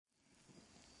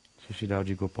Shri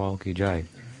Daji Gopal ki jai.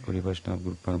 Gauri Vaishnava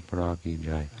Guru Parampara ki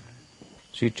jai.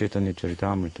 Sri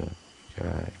Caitanya-caritamrta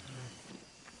jai.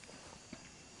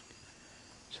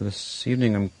 So this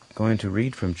evening I'm going to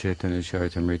read from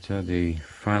Caitanya-caritamrta, the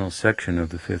final section of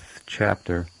the 5th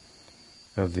chapter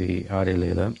of the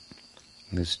Adi-lila.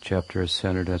 This chapter is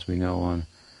centered, as we know, on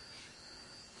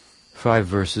 5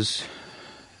 verses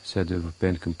said to have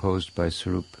been composed by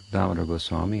Sarup Damodar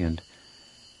Goswami, and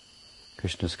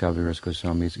Krishnadas Kaviraja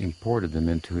Goswami has imported them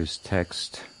into his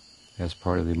text as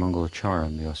part of the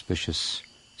Mangalacharan, the auspicious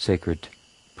sacred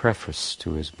preface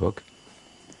to his book.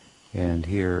 And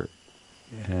here,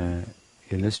 in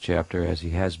this chapter, as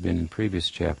he has been in previous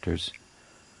chapters,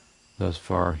 thus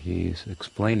far he is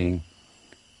explaining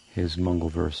his Mangal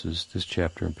verses, this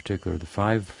chapter in particular, the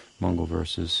 5 Mangal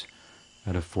verses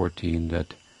out of 14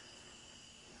 that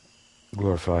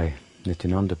glorify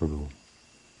Nityananda Prabhu,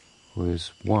 who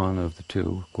is one of the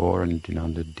 2 Gaur and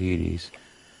Nityananda deities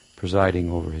presiding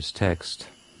over his text.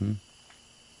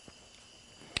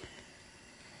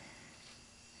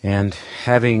 And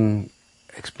having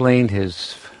explained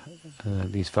his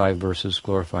these 5 verses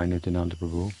glorifying Nityananda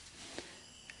Prabhu,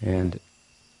 and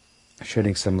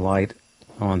shedding some light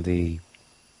on the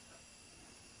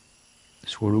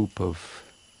Swarup of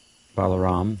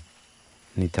Balaram,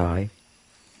 Nitai,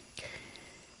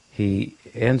 he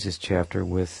ends his chapter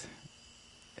with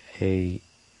a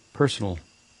personal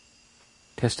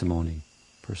testimony,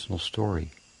 personal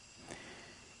story.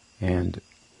 And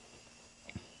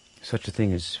such a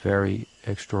thing is very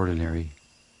extraordinary,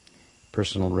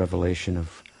 personal revelation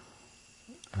of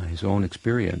his own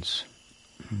experience.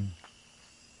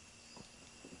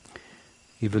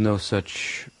 Even though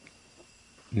such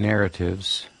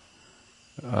narratives,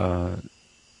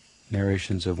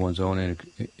 narrations of one's own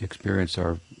experience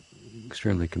are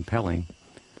extremely compelling,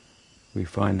 we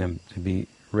find them to be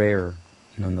rare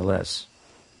nonetheless.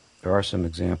 There are some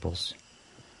examples.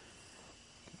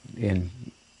 In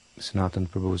Sanatana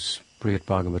Prabhu's Priyat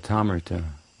Bhagavatamrita,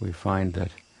 we find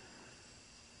that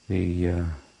the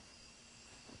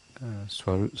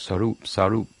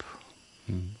Sarup,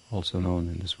 also known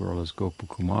in this world as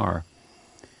Gopakumar,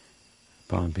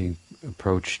 upon being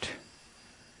approached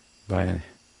by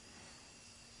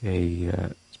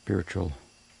a spiritual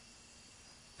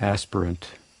aspirant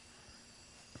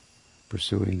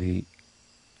pursuing the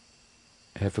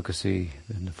efficacy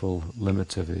and the full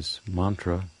limits of his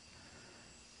mantra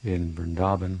in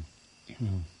Vrindavan,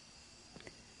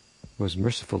 was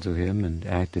merciful to him and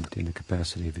acted in the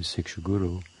capacity of his Siksha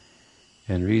Guru,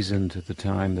 and reasoned at the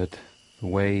time that the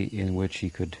way in which he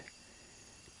could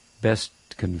best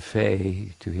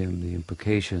convey to him the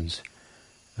implications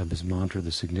of his mantra,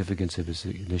 the significance of his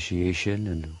initiation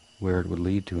and where it would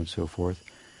lead to and so forth,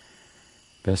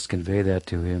 best convey that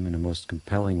to him in a most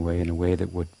compelling way, in a way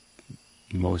that would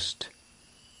most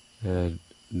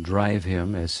drive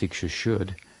him, as Siksha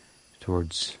should,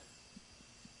 towards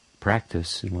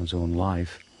practice in one's own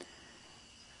life.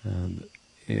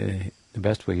 The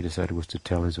best way he decided was to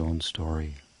tell his own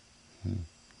story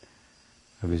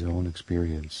of his own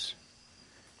experience.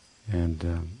 And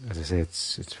as I say,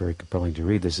 it's very compelling to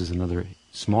read. This is another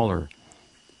smaller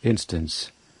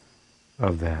instance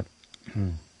of that.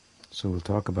 So we'll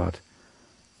talk about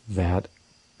that,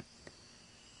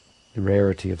 the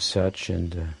rarity of such,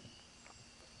 and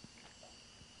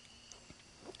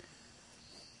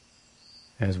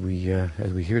as we hear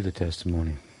the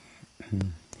testimony.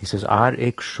 He says, Ar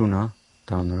ek shuna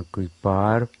tanra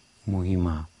kripar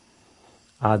muhima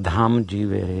adham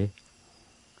jivere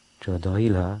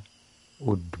chadaila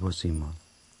udvasima.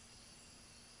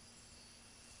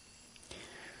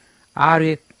 Ar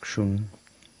ek shun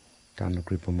tanra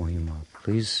kripa muhima.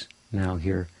 Please now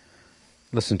here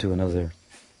listen to another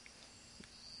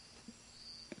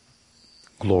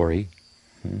glory,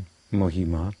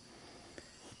 Mohima,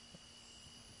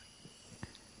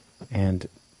 and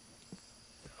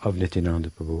of Nityananda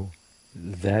Prabhu,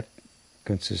 that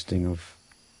consisting of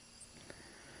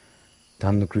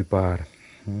Tannakripar,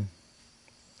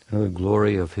 another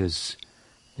glory of his,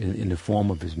 in the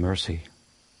form of his mercy,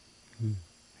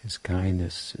 his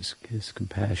kindness, his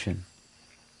compassion.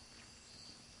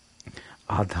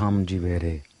 Adham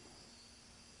jivere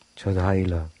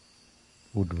chadaila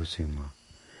udvasima.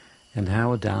 And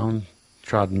how a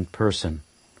downtrodden person,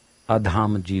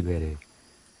 adham jivere,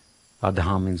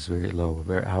 adham means very low,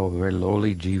 how a very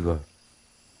lowly jiva,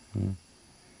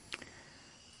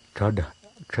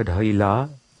 chadaila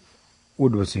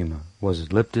udvasima,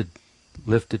 was lifted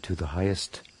to the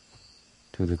highest,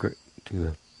 to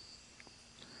the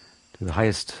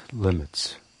highest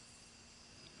limits.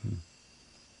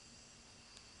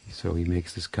 So he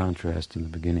makes this contrast in the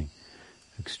beginning.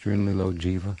 Extremely low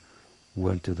jiva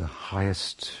went to the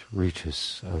highest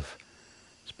reaches of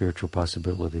spiritual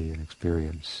possibility and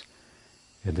experience.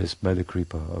 And this by the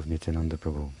kripa of Nityananda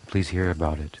Prabhu. Please hear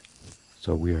about it.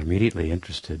 So we are immediately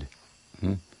interested.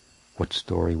 What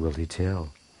story will he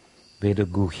tell? Veda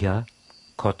guhya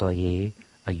kotaye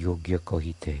ayogya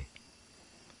kohite.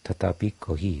 Tatapi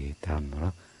kohiye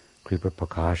tamra kripa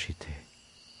prakashite.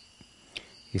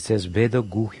 He says Veda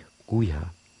guhya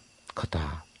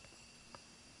kata.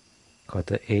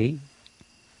 Kata e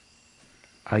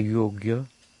ayogya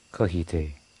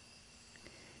kahite.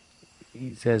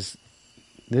 He says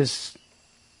this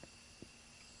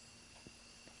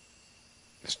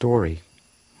story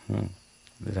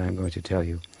that I'm going to tell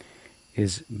you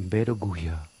is Veda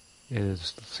guhya. It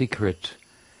is secret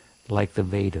like the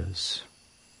Vedas.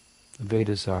 The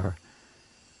Vedas are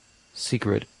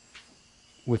secret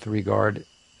with regard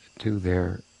to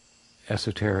their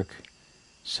esoteric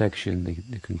section,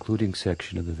 the concluding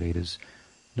section of the Vedas,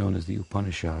 known as the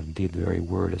Upanishad. Indeed, the very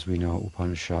word, as we know,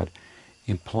 Upanishad,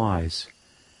 implies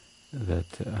that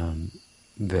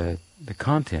the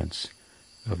contents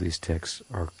of these texts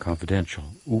are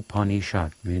confidential.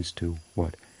 Upanishad means to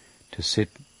what? To sit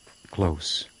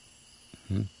close.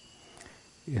 And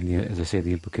as I say,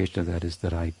 the implication of that is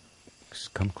that I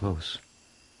come close.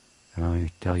 And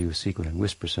I tell you a secret, I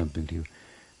whisper something to you,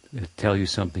 tell you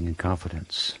something in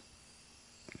confidence.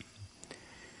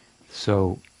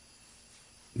 So,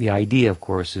 the idea, of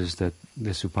course, is that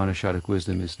this Upanishadic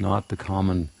wisdom is not the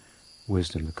common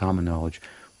wisdom, the common knowledge,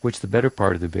 which the better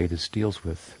part of the Vedas deals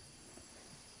with.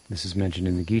 This is mentioned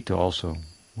in the Gita also.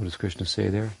 What does Krishna say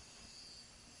there?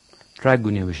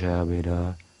 Traigunya Vishaya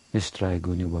Veda,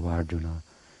 Nistraigunya Bhavarjuna,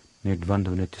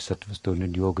 Nidvandava Nityasattvasto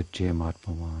Nidyogachem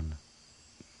Atmavan.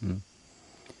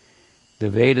 The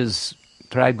Vedas,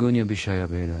 Traigunya Vishaya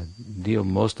Veda, deal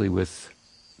mostly with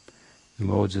the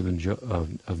modes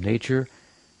of nature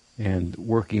and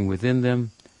working within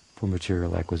them for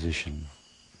material acquisition.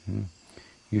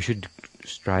 You should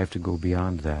strive to go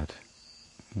beyond that.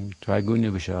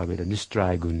 Traigunya Vishaya Veda,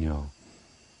 Nistraigunya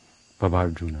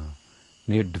Bhavarjuna,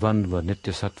 Nirdvandva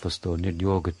Nityasattvasto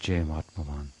Nidyogachem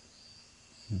Atmavan.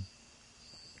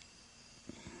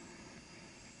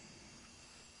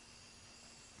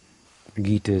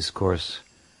 Gita is, of course,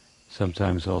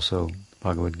 sometimes also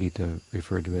Bhagavad Gita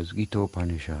referred to as Gita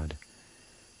Upanishad.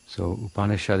 So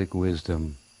Upanishadic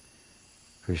wisdom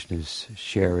Krishna is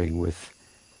sharing with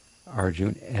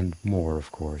Arjuna and more,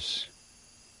 of course.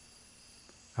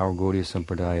 Our Gaudiya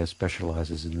Sampradaya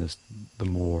specializes in this, the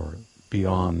more,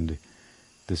 beyond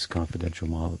this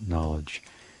confidential knowledge.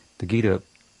 The Gita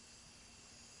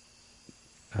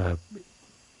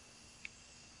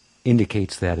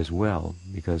indicates that as well,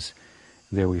 because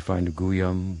there we find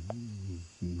Guyam,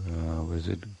 what is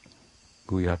it?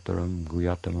 Guyataram,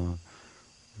 Guyatama,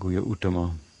 Guya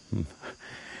Uttama.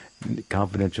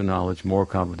 Confidential knowledge, more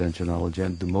confidential knowledge,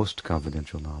 and the most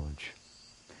confidential knowledge.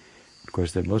 Of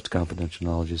course, that most confidential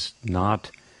knowledge is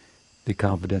not the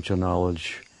confidential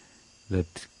knowledge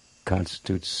that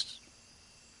constitutes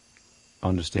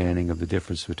understanding of the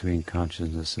difference between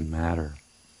consciousness and matter,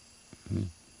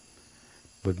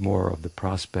 but more of the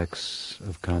prospects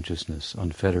of consciousness,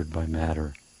 unfettered by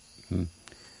matter,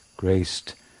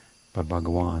 graced by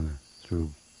Bhagavan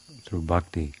through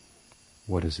bhakti.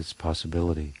 What is its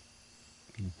possibility?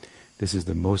 This is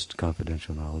the most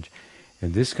confidential knowledge.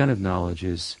 And this kind of knowledge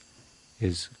is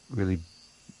really,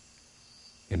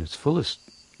 in its fullest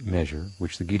measure,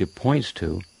 which the Gita points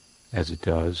to, as it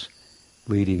does,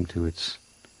 leading to its,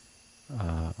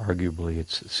 arguably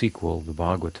its sequel, the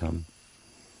Bhagavatam,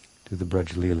 to the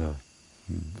Adi-lila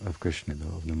of Krishna,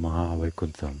 of the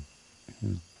Mahavaikuntha.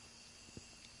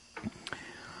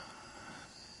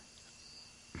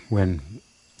 When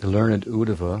the learned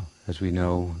Uddhava, as we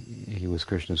know, he was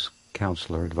Krishna's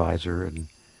counselor, advisor, and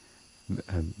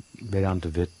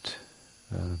Vedantavit,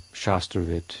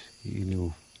 Shastravit, he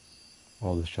knew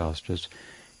all the Shastras.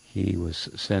 He was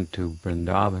sent to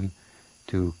Vrindavan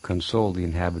to console the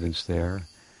inhabitants there.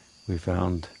 We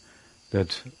found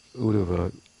that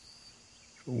Uddhava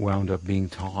wound up being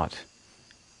taught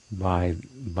by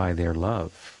their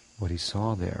love, what he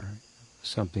saw there,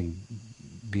 something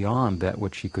beyond that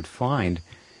which he could find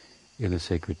in the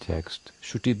sacred text,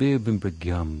 Shruti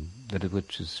Bimbragyam, that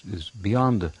which is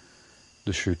beyond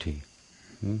the Shruti.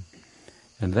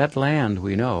 And that land,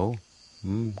 we know,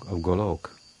 of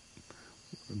Golok,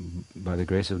 by the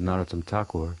grace of Narottam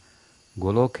Thakur,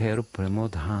 Golok Her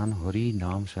Pramodhan Hari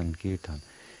Nam Sankirtan.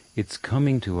 It's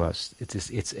coming to us,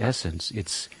 its essence,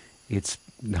 its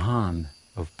dhan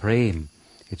of prem,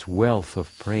 its wealth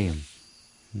of prem.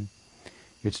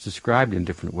 It's described in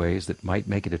different ways that might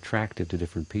make it attractive to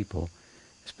different people,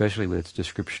 especially with its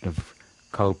description of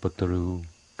Kalpataru,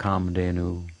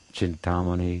 Kamdenu,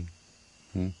 Chintamani,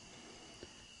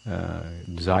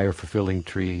 desire-fulfilling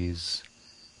trees,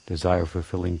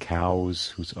 desire-fulfilling cows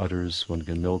whose udders one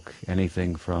can milk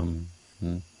anything from,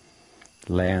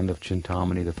 land of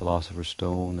Chintamani, the philosopher's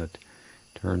stone that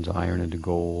turns iron into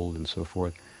gold, and so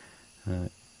forth.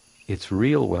 Its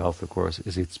real wealth, of course,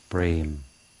 is its prema.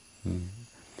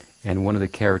 And one of the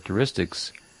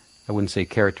characteristics, I wouldn't say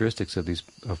characteristics of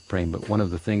prema, but one of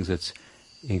the things that's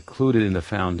included in the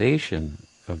foundation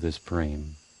of this prema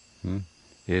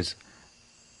is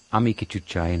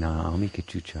amikichuchaina,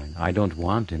 amikichuchaina. I don't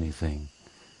want anything,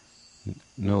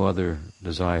 no other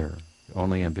desire,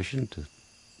 only ambition to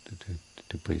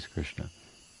please Krishna.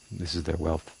 This is their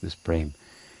wealth, this prema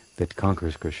that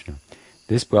conquers Krishna.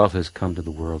 This wealth has come to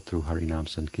the world through Harinam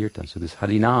Sankirtan. So this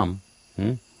Harinam,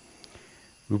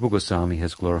 Rupa Goswami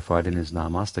has glorified in his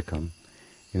Namastakam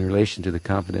in relation to the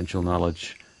confidential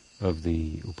knowledge of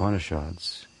the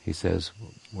Upanishads. He says,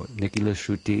 Nikila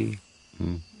Shruti,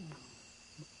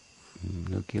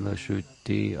 Nikila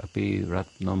Shruti api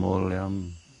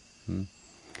ratnamolyam.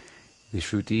 The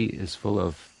Shruti is full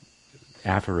of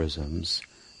aphorisms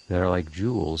that are like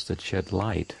jewels that shed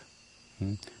light.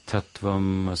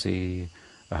 Tattvam asi,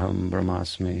 aham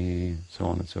brahmasmi, so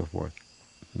on and so forth.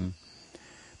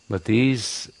 But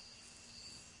these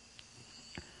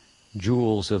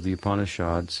jewels of the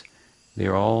Upanishads, they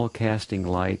are all casting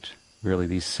light, really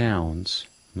these sounds,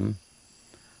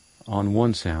 on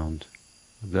one sound,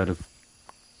 that of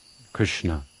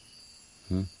Krishna,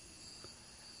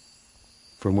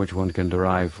 from which one can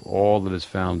derive all that is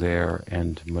found there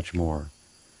and much more.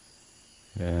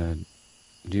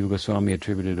 Jiva Goswami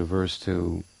attributed a verse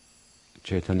to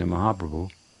Chaitanya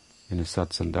Mahaprabhu in his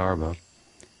Satsandarbha,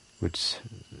 which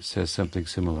says something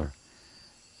similar.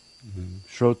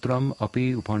 Shrotram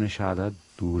api Upanishada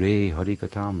dure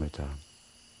Adi-lila.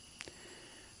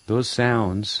 Those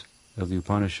sounds of the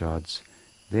Upanishads,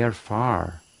 they are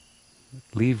far,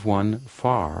 leave one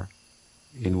far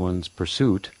in one's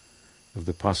pursuit of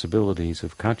the possibilities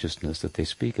of consciousness that they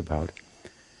speak about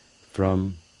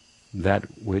from that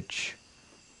which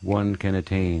one can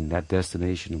attain, that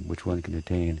destination which one can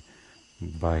attain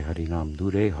by Harinam.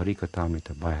 Dure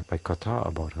Adi-lila, by Katha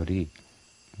about Hari.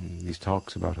 These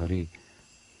talks about Hari.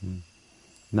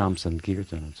 Nam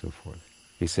Sankirtan and so forth.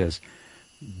 He says,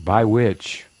 by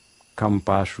which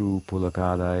Kampashu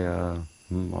Pulakadaya,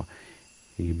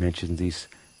 he mentions these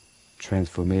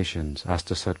transformations,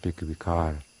 Astasatvika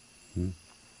Vikar.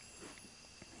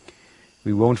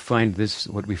 We won't find this,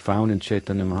 what we found in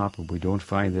Chaitanya Mahaprabhu, we don't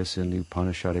find this in the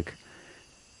Upanishadic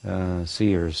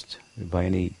seers by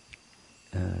any,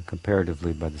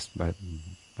 comparatively, by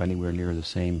anywhere near the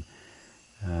same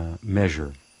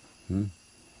measure.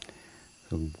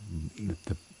 So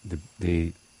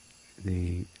the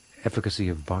efficacy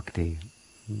of bhakti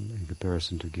in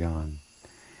comparison to jnana,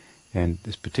 and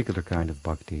this particular kind of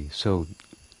bhakti. So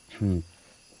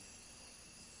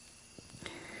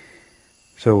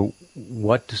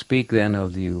what to speak then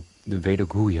of the Veda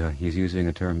Guhya? He's using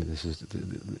a term. This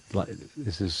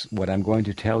is what I'm going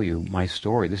to tell you. My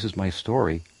story. This is my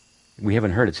story. We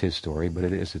haven't heard it's his story, but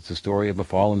it is. It's the story of a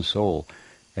fallen soul,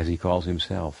 as he calls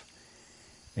himself,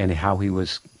 and how he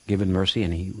was given mercy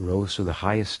and he rose to the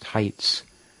highest heights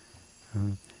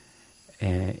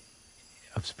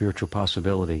of spiritual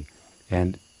possibility.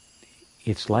 And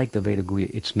it's like the Veda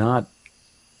Guhya. It's not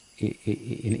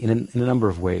in a number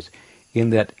of ways.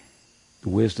 In that the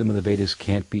wisdom of the Vedas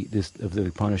can't be, of the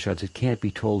Upanishads, it can't be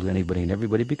told to anybody and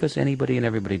everybody, because anybody and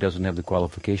everybody doesn't have the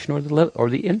qualification or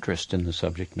the interest in the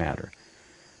subject matter.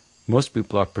 Most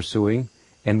people are pursuing,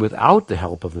 and without the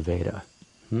help of the Veda,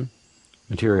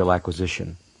 material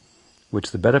acquisition,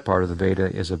 which the better part of the Veda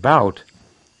is about,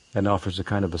 and offers a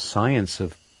kind of a science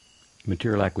of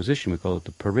material acquisition. We call it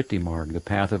the Pariti Marg, the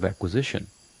path of acquisition.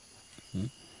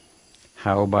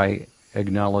 How by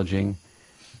acknowledging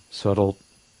subtle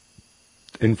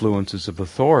influences of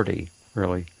authority,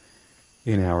 really,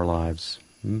 in our lives.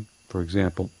 For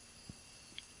example,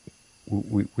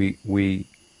 we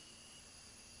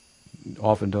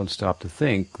often don't stop to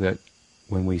think that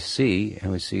when we see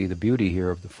the beauty here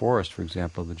of the forest, for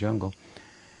example, of the jungle,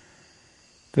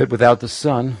 that without the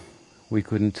sun we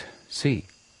couldn't see.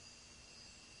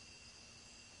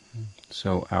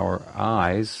 So our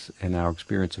eyes and our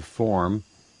experience of form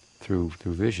through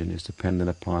vision is dependent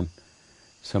upon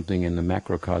something in the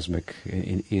macrocosmic,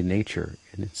 in nature,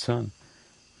 in its sun.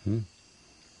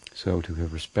 So to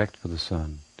have respect for the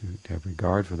sun, to have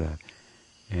regard for that,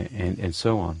 and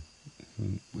so on.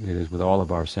 It is with all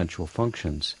of our sensual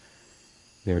functions.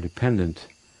 They're dependent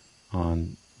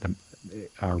on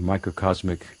our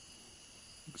microcosmic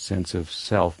sense of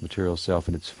self, material self,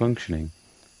 and its functioning.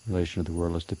 Relation to the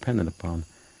world is dependent upon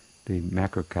the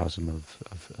macrocosm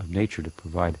of nature to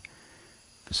provide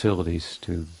facilities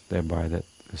to thereby that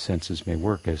the senses may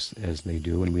work as they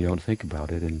do, and we don't think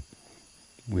about it, and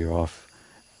we're off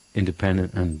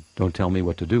independent and don't tell me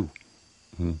what to do.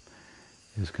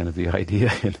 Is kind of the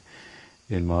idea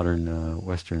in modern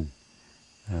Western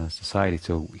society.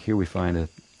 So here we find a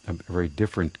very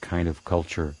different kind of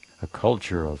culture, a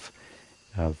culture of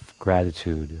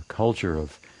gratitude, a culture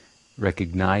of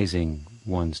recognizing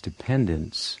one's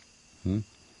dependence,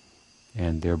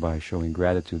 and thereby showing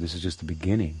gratitude. This is just the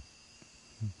beginning.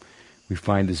 We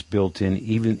find this built in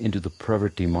even into the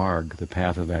pravritti marg, the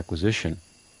path of acquisition,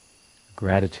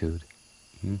 gratitude.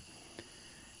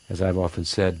 As I've often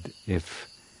said, if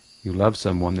you love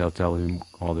someone, they'll tell you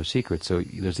all their secrets. So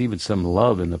there's even some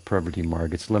love in the pravritti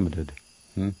marg. It's limited.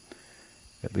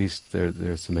 At least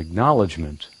there's some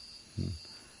acknowledgement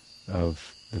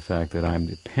of the fact that I'm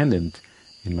dependent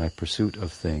in my pursuit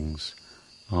of things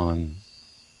on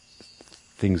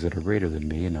things that are greater than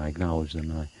me, and I acknowledge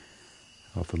them. I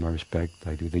offer my respect.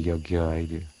 I do the yogya. I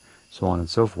do so on and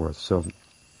so forth.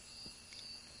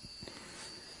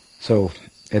 So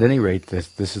at any rate,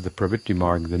 this is the pravritti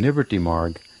marg. The nivritti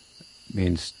marg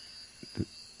means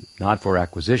not for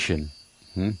acquisition,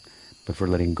 but for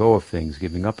letting go of things,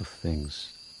 giving up of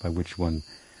things, by which one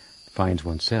finds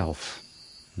oneself,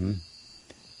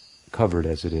 covered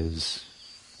as it is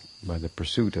by the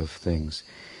pursuit of things.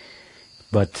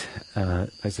 But,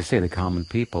 as I say, the common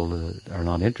people are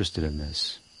not interested in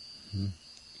this.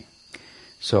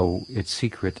 So it's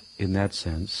secret in that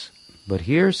sense. But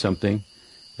here's something,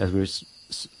 as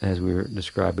we were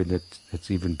describing, that's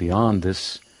even beyond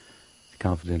this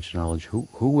confidential knowledge. Who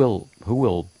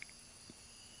will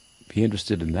be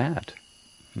interested in that?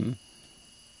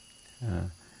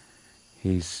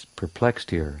 He's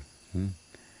perplexed here.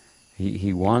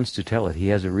 He wants to tell it. He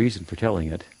has a reason for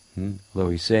telling it. Though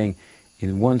he's saying,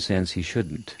 in one sense, he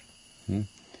shouldn't.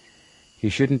 He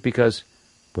shouldn't because,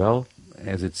 well,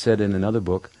 as it's said in another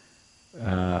book,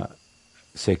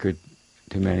 sacred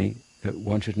to many, that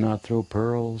one should not throw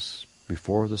pearls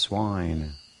before the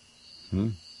swine.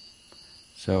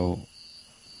 So,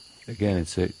 again,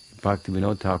 it's a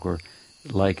Bhaktivinoda Thakur,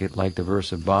 like the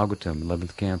verse of Bhagavatam,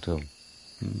 11th canto.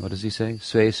 What does he say?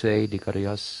 Sve se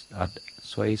adhikaras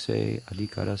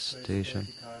tesham.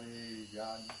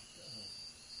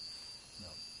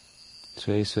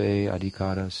 Sve se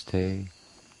adhikaras te.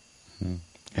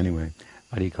 Anyway,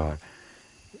 adhikar.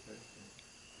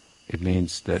 It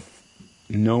means that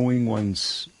knowing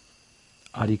one's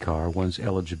adhikar, one's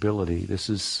eligibility, this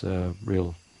is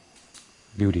real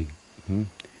beauty.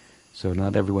 So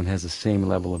not everyone has the same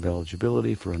level of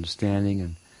eligibility for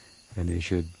understanding, and they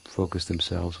should focus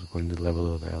themselves according to the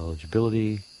level of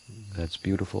eligibility. That's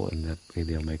beautiful, and that way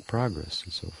they'll make progress,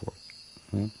 and so forth.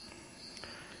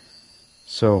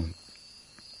 So,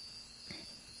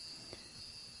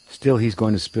 still he's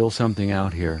going to spill something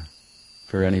out here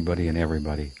for anybody and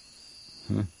everybody.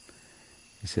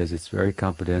 He says it's very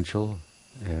confidential.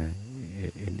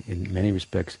 In many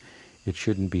respects, it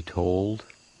shouldn't be told.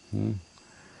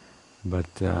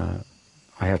 But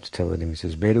I have to tell it to him. He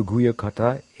says, Vedaguya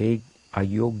kata e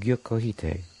ayogya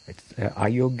kahite.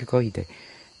 Ayogya kahite.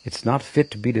 It's not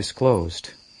fit to be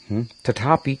disclosed.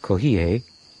 Tatapi kahiye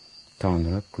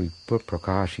tana kripa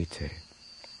prakashite.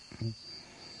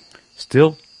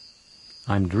 Still,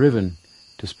 I'm driven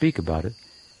to speak about it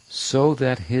so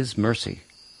that his mercy,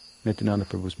 Nityananda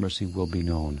Prabhu's mercy, will be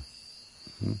known.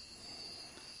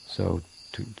 So,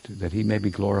 that he may be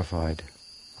glorified,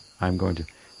 I'm going to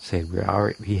say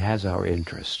he has our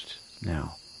interest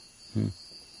now.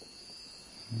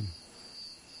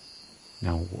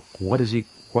 Now, what is he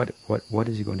going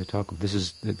to talk about? This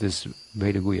is this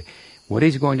Vedaguya. What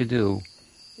he's going to do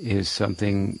is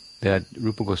something that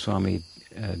Rupa Goswami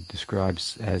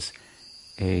describes as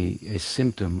a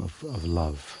symptom of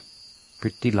love.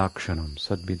 Priti lakshanam,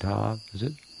 sadvidha, is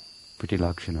it? Priti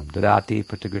lakshanam. Dadati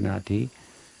pratagranati,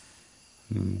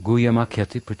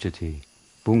 guyamakyati prachati.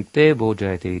 Punkte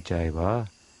bojayate chaiva,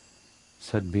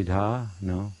 sadvidha,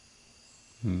 no?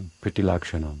 Priti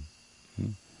lakshanam.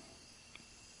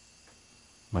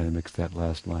 Might have mixed that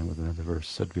last line with another verse.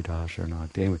 Sadvidha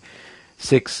sharanakti. Anyway,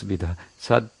 6 vidha.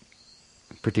 Sad,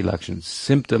 priti lakshan.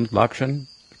 Symptom, lakshan,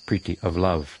 priti, of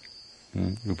love.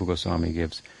 Rupa Goswami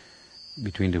gives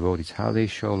between devotees, how they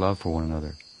show love for one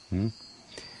another.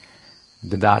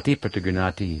 Dadati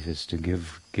pratagranati is to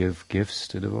give gifts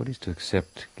to devotees, to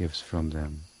accept gifts from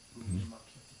them.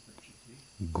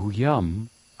 Guyam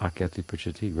akyati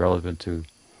prachati, relevant to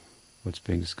what's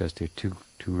being discussed here, to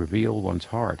reveal one's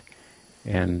heart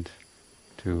and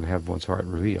to have one's heart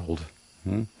revealed.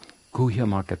 Guyam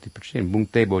akyati prachati,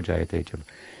 bhukte bojayate,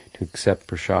 to accept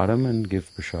prasadam and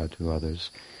give prasad to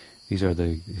others. These are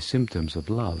the symptoms of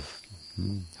love.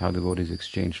 How devotees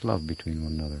exchange love between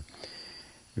one another.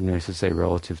 It's nice to say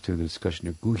relative to the discussion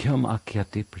of Guyam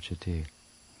akyati prachati.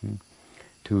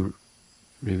 To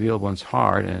reveal one's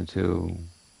heart and to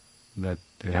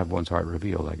have one's heart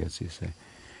revealed, I guess you say.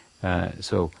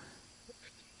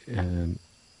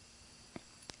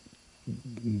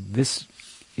 This,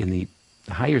 in the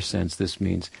higher sense, this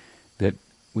means that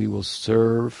we will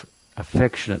serve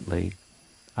affectionately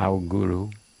our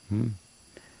guru,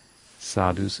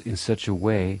 sadhus, in such a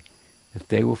way that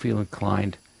they will feel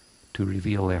inclined to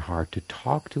reveal their heart, to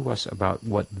talk to us about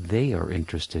what they are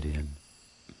interested in.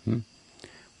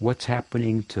 What's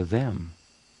happening to them?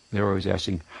 They're always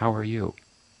asking, "How are you?"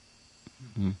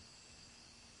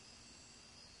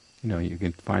 You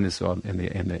can find this all in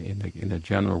the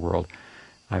general world.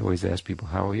 I always ask people,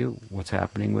 "How are you? What's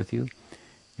happening with you?"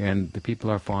 And the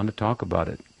people are fond to talk about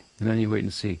it. And then you wait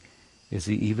and see, is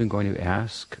he even going to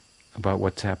ask about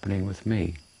what's happening with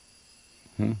me?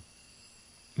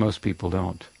 Most people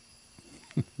don't.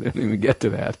 They don't even get to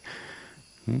that.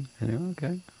 Anyway,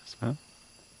 okay, so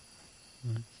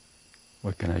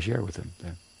what can I share with him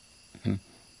then?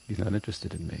 He's not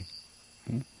interested in me.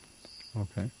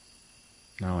 Okay.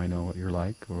 Now I know what you're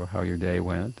like, or how your day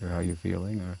went, or how you're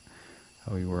feeling, or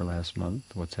how you were last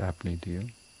month, what's happening to you.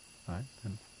 Right?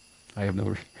 And I have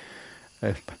no...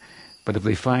 but if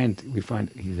we find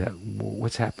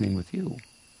what's happening with you?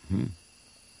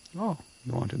 Oh,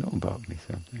 you want to know about me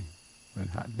something.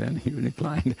 Then you're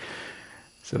inclined.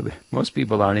 So most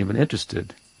people aren't even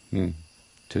interested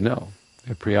to know.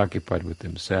 They're preoccupied with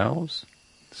themselves.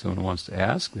 Someone wants to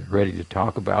ask, they're ready to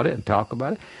talk about it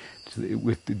to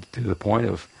the point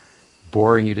of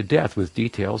boring you to death with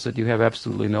details that you have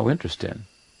absolutely no interest in.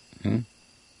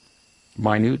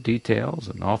 Minute details,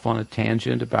 and off on a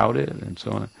tangent about it, and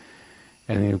so on.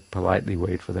 And you politely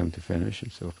wait for them to finish,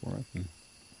 and so forth.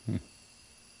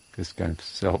 This kind of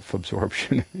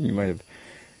self-absorption you might have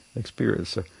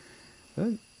experienced.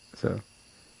 But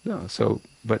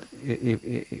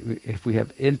if we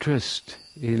have interest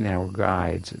in our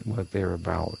guides and what they're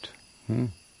about,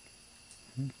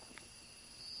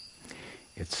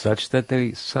 it's such that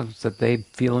they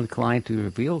feel inclined to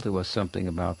reveal to us something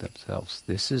about themselves.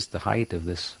 This is the height of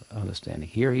this understanding.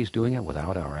 Here he's doing it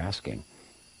without our asking.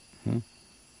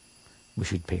 We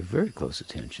should pay very close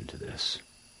attention to this.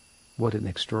 What an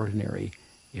extraordinary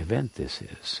event this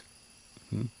is.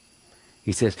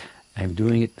 He says, "I'm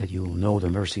doing it that you will know the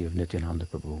mercy of Nityananda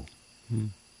Prabhu,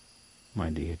 my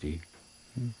deity."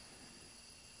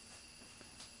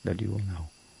 That you will know.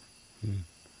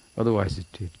 Otherwise it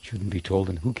shouldn't be told,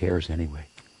 and who cares anyway?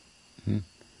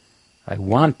 I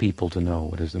want people to know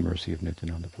what is the mercy of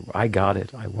Nityananda Prabhu. I got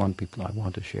it. I want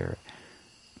to share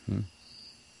it.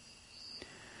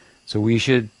 So we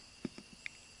should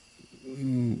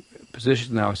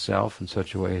position ourselves in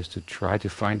such a way as to try to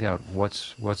find out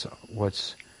what's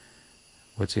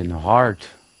in the heart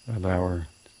of our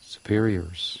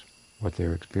superiors, what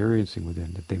they're experiencing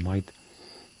within, that they might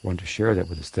want to share that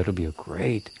with us. That'll be a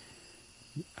great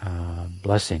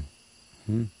blessing.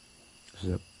 This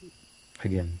is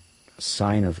again a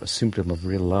symptom of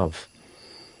real love.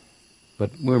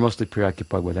 But we're mostly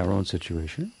preoccupied with our own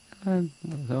situation, and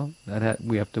so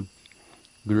we have to.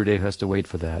 Gurudev has to wait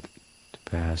for that to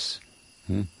pass.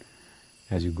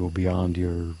 As you go beyond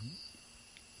your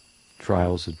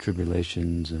trials and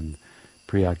tribulations and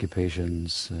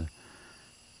preoccupations,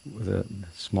 with a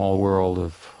small world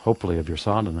hopefully of your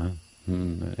sadhana,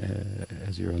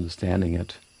 as you're understanding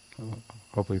it.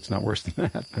 Hopefully it's not worse than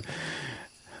that.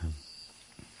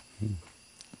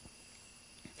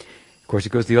 Of course,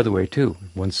 it goes the other way too.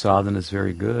 One sadhana is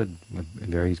very good,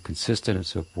 very consistent and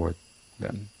so forth,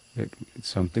 then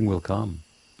something will come.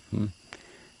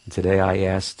 Today I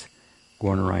asked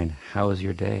Gornarayan, "How was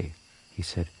your day?" He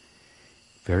said,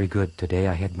 "Very good. Today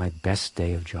I had my best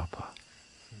day of japa."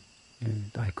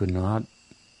 And I could not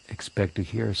expect to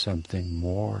hear something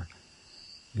more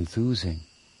enthusing.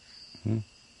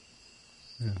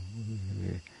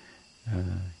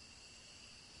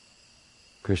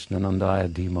 Krishnanandaya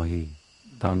dhimahi,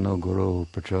 tanno guru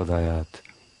prachodayat.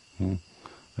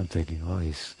 I'm thinking, oh,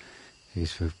 he's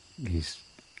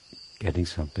getting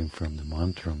something from the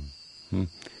mantra.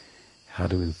 How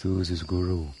to enthuse his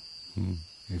guru.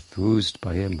 Enthused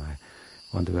by him, I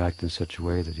want to act in such a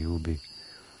way that he will be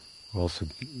also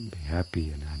be happy.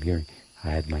 And I'm hearing, I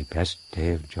had my best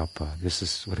day of japa. This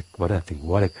is what I think.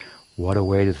 What a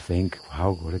way to think.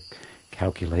 Wow, what a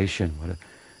calculation. What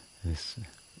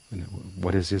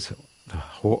is this? The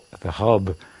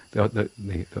hub, the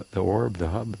orb, the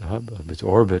hub of its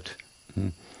orbit.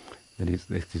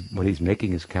 What he's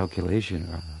making his calculation.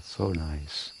 So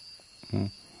nice. I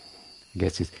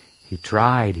guess he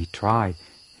tried.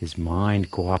 His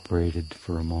mind cooperated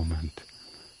for a moment,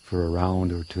 for a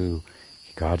round or two.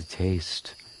 He got a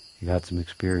taste. He got some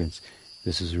experience.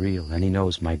 This is real. And he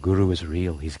knows my guru is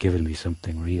real. He's given me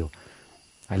something real.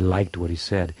 I liked what he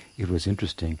said. It was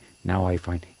interesting. Now I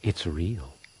find it's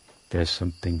real. There's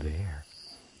something there.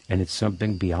 And it's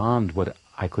something beyond what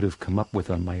I could have come up with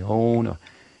on my own.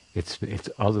 It's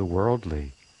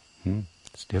otherworldly.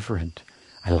 It's different.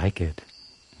 I like it.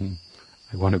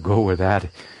 I want to go with that.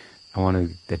 I want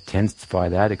to intensify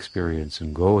that experience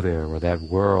and go there, or that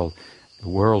world, the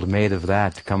world made of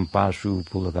that, Kampashu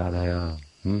Pulavadaya,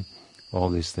 all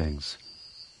these things.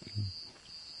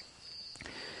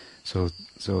 So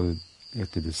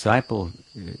if the disciple,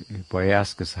 if I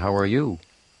ask us, how are you?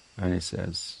 And he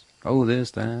says, oh,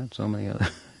 this, that, so many other.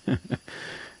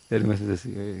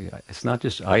 It's not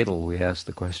just idle, we ask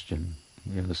the question.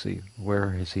 See,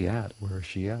 where is he at? Where is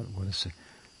she at? What is it?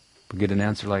 We get an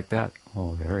answer like that.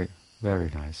 Oh, very, very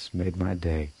nice. Made my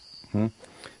day.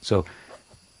 So,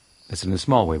 that's in a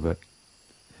small way, but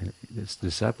this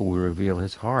disciple will reveal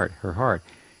his heart, her heart.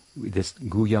 This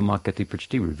Guya Makati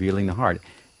Prachiti, revealing the heart.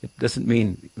 It doesn't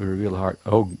mean reveal the heart.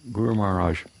 Oh, Guru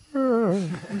Maharaj.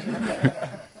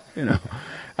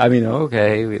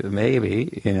 Okay,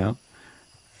 maybe,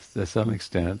 to some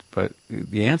extent, but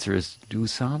the answer is do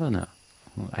sadhana.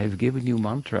 I've given you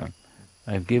mantra.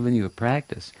 I've given you a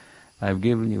practice. I've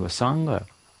given you a sangha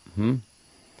to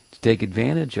take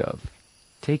advantage of.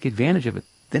 Take advantage of it.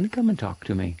 Then come and talk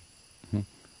to me.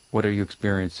 What are you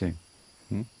experiencing?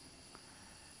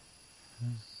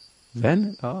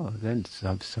 Then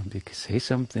somebody can say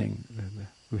something.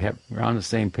 We're on the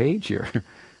same page here.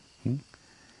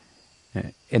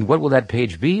 And what will that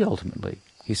page be ultimately?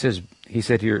 He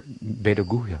said here, Veda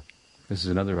Guhya. This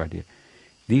is another idea.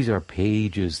 These are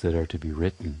pages that are to be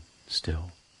written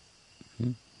still.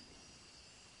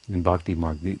 In Bhakti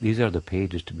Marg, these are the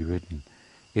pages to be written.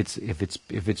 If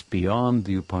it's beyond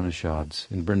the Upanishads.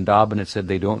 In Vrindavan it said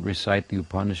they don't recite the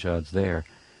Upanishads there.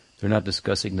 They're not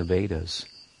discussing the Vedas.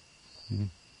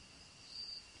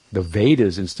 The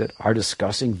Vedas instead are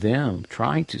discussing them,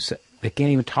 trying to say, they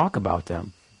can't even talk about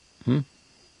them.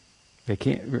 They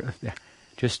can't,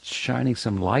 just shining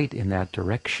some light in that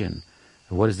direction.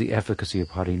 What is the efficacy of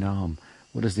Harinam?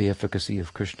 What is the efficacy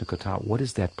of Krishna Katha? What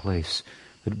is that place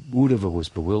that Uddhava was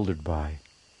bewildered by?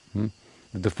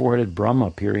 The four-headed Brahma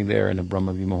appearing there in the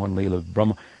Brahma Vimohan Leela.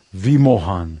 Brahma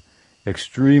Vimohan,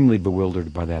 extremely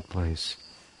bewildered by that place.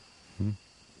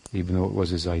 Even though it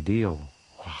was his ideal.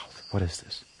 Wow, what is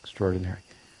this? Extraordinary.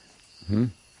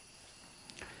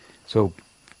 So,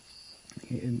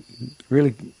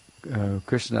 really,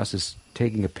 Krishnadas is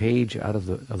taking a page out of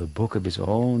the book of his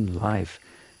own life.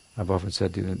 I've often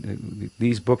said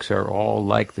these books are all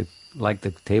like the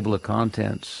table of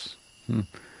contents,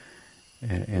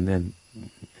 and then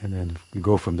you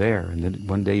go from there. And then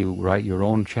one day you write your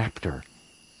own chapter.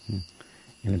 And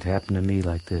it happened to me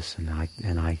like this, and I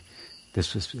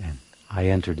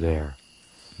entered there.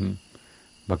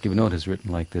 Bhaktivinoda has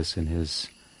written like this in his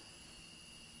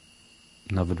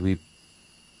Navadvip.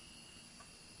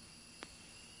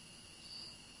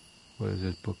 What is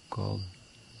this book called?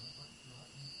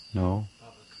 No?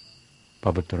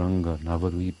 Bhavataranga,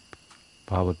 Navadvip,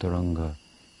 Bhavataranga.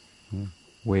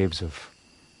 Waves of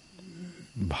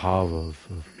bhava,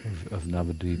 of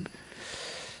Navadvip.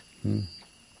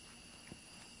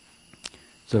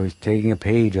 So he's taking a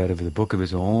page out of the book of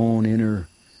his own inner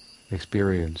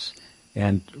experience.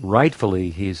 And rightfully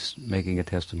he's making a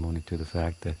testimony to the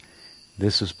fact that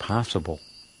this is possible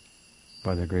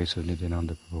by the grace of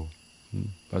Nityananda Prabhu,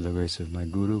 by the grace of my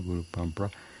Guru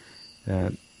Parampara.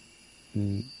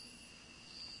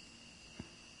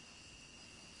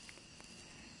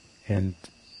 And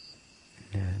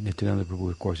Nityananda Prabhu,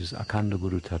 of course, is Akhanda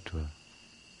Guru Tattva.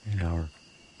 In our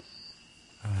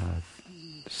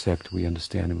sect, we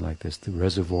understand him like this, the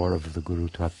reservoir of the Guru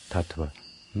Tattva.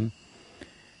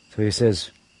 So he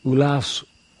says, Ulas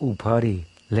upari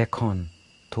lekhon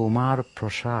tomar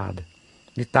prasad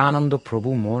Nityananda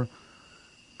Prabhu mor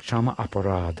kshama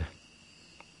aparad.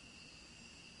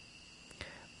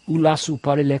 Ulas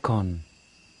upari lekhon.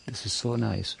 This is so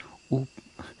nice.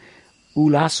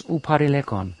 Ulas upari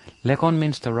lekhon. Lekhon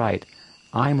means to write.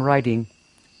 I'm writing.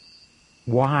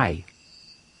 Why?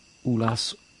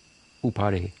 Ulas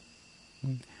upari.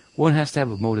 one has to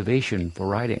have a motivation for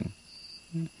writing.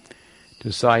 To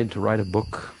decide to write a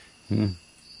book, you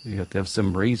have to have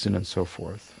some reason and so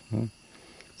forth.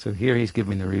 So here he's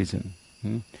giving the reason.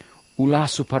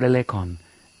 Ulasu parelekon,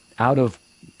 out of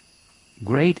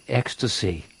great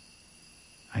ecstasy,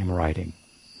 I'm writing.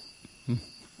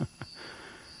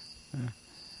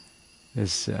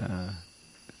 This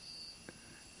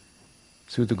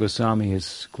Sutta Goswami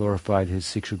has glorified his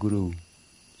Siksha Guru,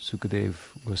 Sukadev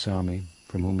Goswami,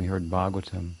 from whom he heard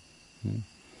Bhagavatam.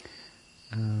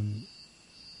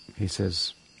 He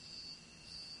says,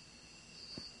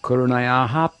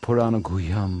 Karunayaha Purana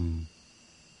Guhyam.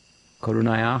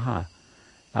 Karunayaha,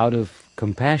 out of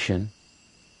compassion,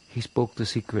 he spoke the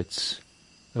secrets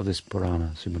of this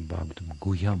Purana, Srimad Bhagavatam.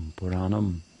 Guhyam,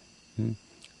 Puranam.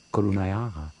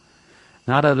 Karunayaha.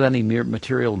 Not out of any mere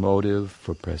material motive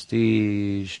for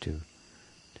prestige, to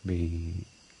be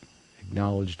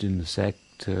acknowledged in the sect,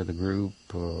 the group,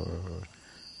 or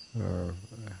to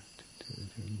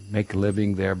make a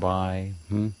living thereby.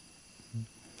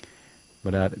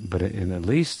 But at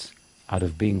least out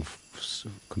of being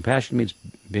compassion means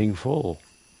being full,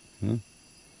 and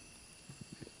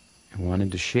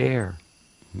wanting to share.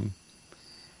 And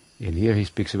here he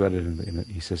speaks about it.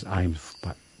 He says, "I'm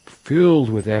filled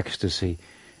with ecstasy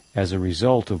as a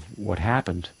result of what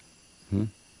happened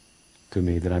to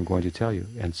me that I'm going to tell you."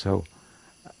 And so,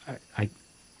 I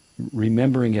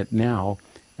remembering it now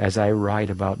as I write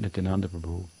about Nityananda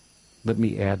Prabhu, let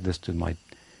me add this to my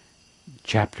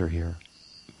chapter here,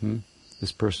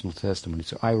 this personal testimony.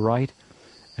 So I write,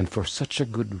 and for such a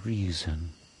good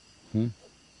reason,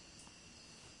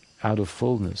 out of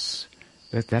fullness.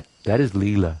 That is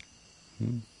lila.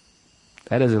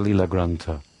 That is a lila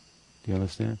grantha. Do you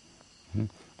understand?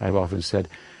 I've often said,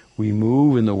 we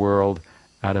move in the world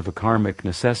out of a karmic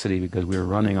necessity because we're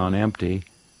running on empty.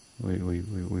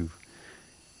 We've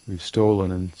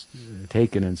stolen and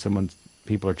taken, and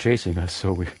people are chasing us.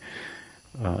 So we,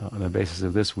 on the basis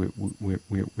of this, we're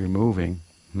moving.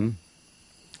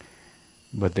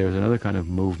 But there's another kind of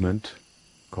movement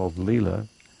called lila,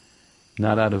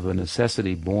 not out of a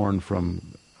necessity born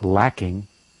from lacking,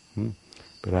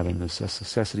 but out of a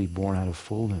necessity born out of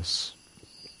fullness,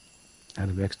 out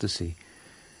of ecstasy.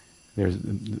 There's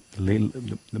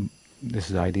this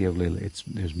is the idea of lila.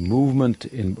 There's movement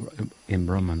in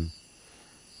Brahman,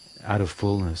 out of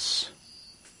fullness.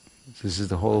 This is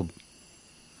the whole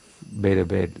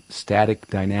Beda static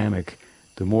dynamic.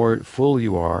 The more full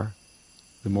you are,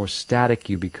 the more static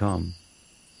you become.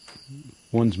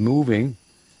 One's moving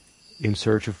in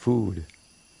search of food.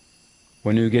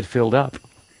 When you get filled up,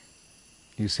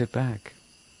 you sit back.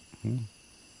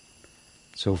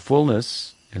 So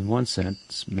fullness, in one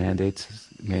sense, mandates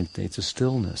a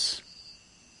stillness.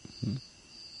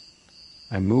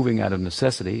 I'm moving out of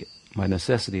necessity. My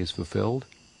necessity is fulfilled.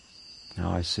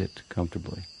 Now I sit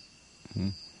comfortably.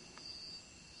 Of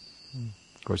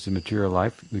course, in material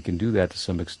life, we can do that to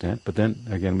some extent, but then,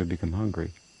 again, we become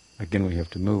hungry. Again, we have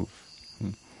to move.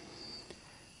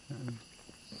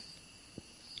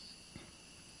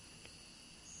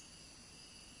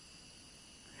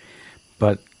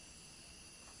 But,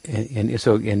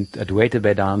 so in Advaita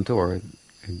Vedanta or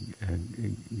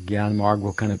Gyan Marg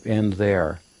will kind of end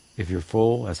there. If you're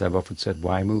full, as I've often said,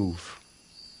 why move?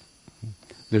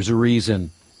 There's a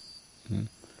reason.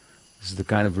 This is the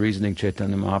kind of reasoning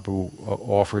Chaitanya Mahaprabhu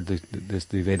offered the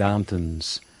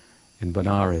Vedantins in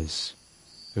Benares.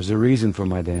 There's a reason for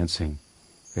my dancing.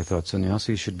 They thought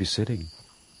sannyasis should be sitting.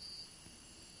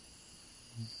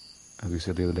 As we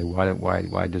said the other day,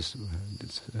 why just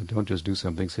don't just do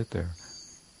something, sit there.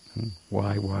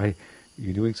 Why are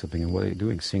you doing something, and what are you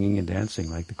doing? Singing and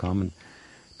dancing like the common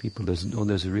people.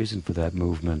 There's a reason for that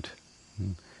movement,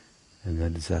 and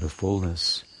that is out of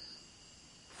fullness.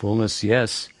 Fullness,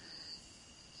 yes.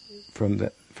 From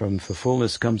the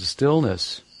fullness comes the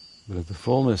stillness, but if the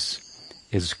fullness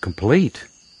is complete,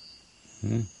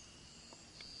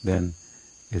 then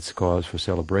it's cause for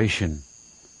celebration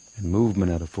and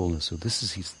movement out of fullness. So this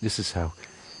is how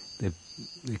the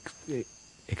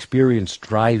experience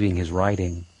driving his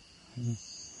writing.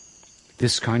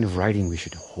 This kind of writing we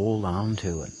should hold on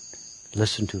to and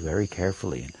listen to very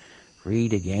carefully and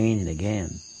read again and again.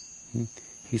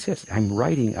 He says, I'm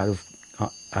writing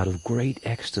out of great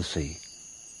ecstasy.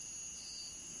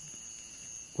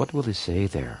 What will he say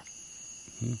there?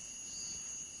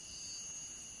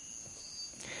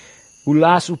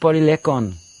 Ulas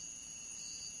uparilekon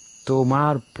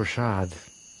tomar prasad.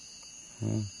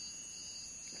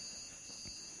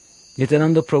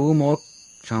 Nityananda Prabhu mok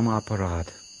chamaparad.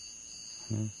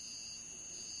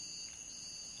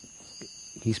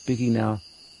 He's speaking now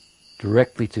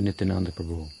directly to Nityananda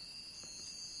Prabhu.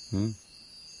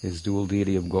 His dual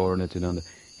deity of Gaur Nityananda.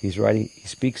 He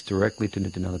speaks directly to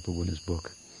Nityananda Prabhu in his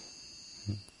book.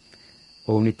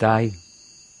 O Nitai,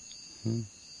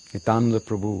 Nityananda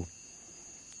Prabhu,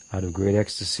 out of great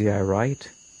ecstasy I write.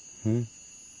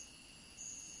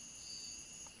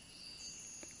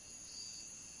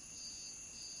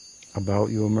 About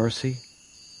your mercy.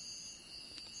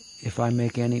 If I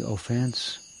make any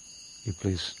offense, you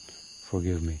please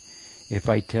forgive me. If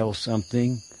I tell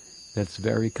something that's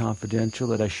very confidential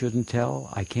that I shouldn't tell,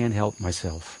 I can't help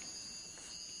myself.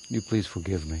 You please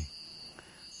forgive me.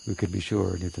 We could be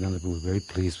sure Nityananda Prabhu was very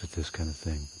pleased with this kind of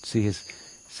thing.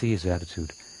 See his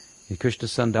attitude. In Krishna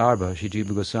Sandarbha, Sri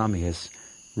Jiva Goswami has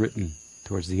written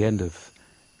towards the end of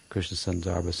Krishna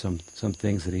Sandarbha some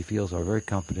things that he feels are very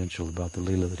confidential about the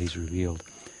Leela that he's revealed.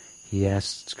 He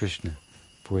asks Krishna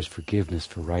for his forgiveness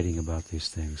for writing about these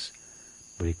things,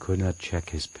 but he could not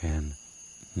check his pen.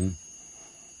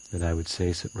 That I would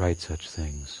write such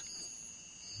things.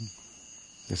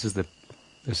 This is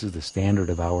the standard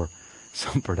of our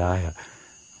sampradaya.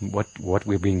 What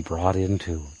we're being brought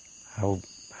into.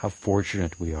 How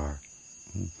fortunate we are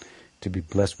to be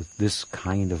blessed with this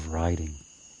kind of writing.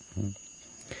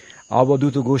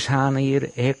 Avaduta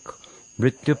Goshanir ek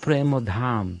mrityu prema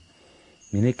dham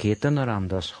mine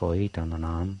Caitanya-caritamrta hoy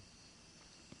tananam.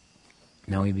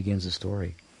 Now he begins the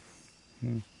story.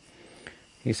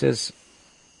 He says,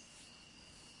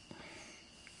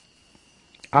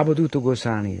 Avaduta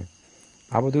Goshanir.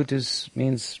 Avadut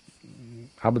means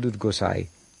Avadut Gosai.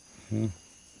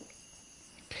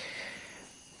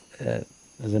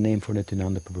 As a name for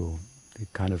Nityananda Prabhu, the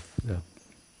kind of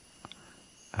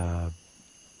a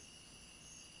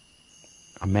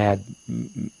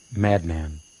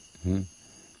madman,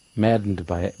 maddened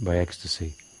by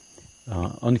ecstasy,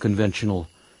 unconventional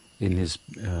in his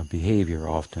behavior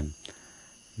often,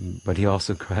 but he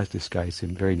also describes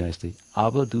him very nicely.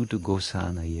 Avaduta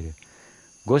Goshanir.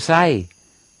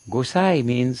 Gosai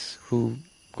means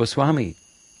Goswami.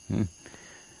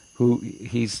 Who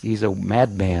he's a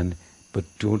madman, but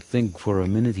don't think for a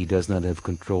minute he does not have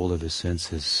control of his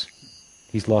senses.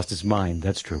 He's lost his mind,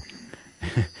 that's true.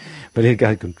 But he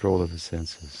got control of his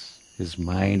senses. His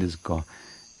mind is gone.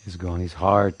 His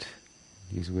heart,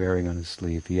 he's wearing on his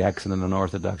sleeve. He acts in an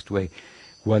unorthodox way.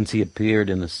 Once he appeared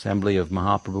in the assembly of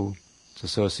Mahaprabhu's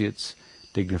associates,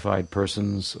 dignified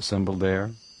persons assembled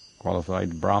there,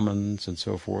 qualified Brahmins and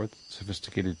so forth,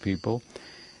 sophisticated people.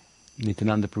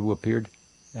 Nityananda Prabhu appeared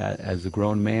as a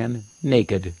grown man,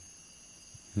 naked.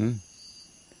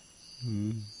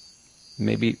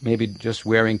 Maybe just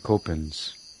wearing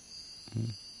kopins.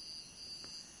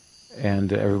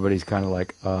 And everybody's kind of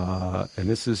like, and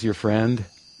this is your friend?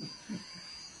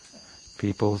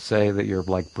 People say that you're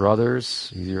like brothers,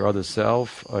 he's your other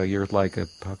self, you're like a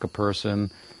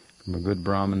person from a good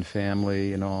Brahmin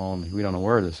family and all, and we don't know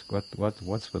where this,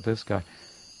 what's with this guy?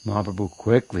 Mahaprabhu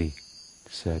quickly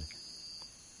said,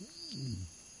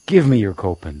 give me your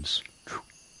kopins.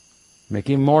 Make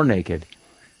him more naked.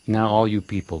 Now all you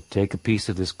people, take a piece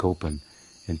of this kopin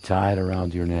and tie it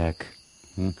around your neck,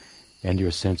 and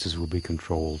your senses will be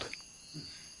controlled.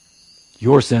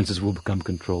 Your senses will become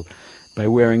controlled by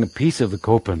wearing a piece of the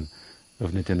kopin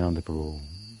of Nityananda Prabhu.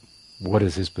 What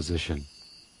is his position?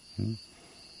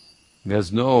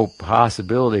 There's no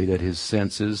possibility that his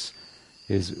senses,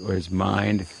 his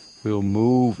mind, will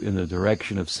move in the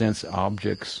direction of sense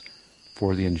objects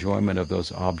for the enjoyment of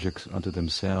those objects unto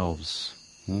themselves.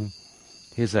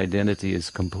 His identity is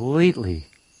completely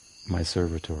my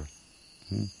servitor.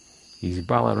 He's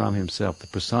Balaram himself, the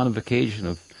personification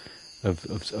of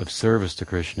service to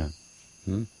Krishna.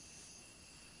 He's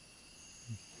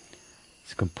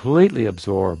completely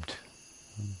absorbed.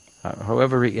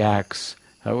 However he acts,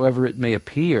 however it may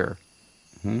appear,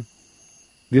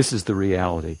 this is the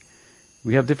reality.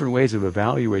 We have different ways of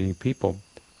evaluating people.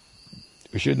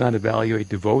 We should not evaluate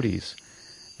devotees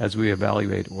as we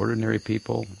evaluate ordinary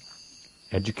people,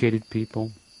 educated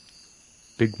people,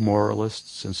 big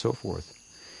moralists, and so forth.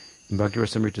 In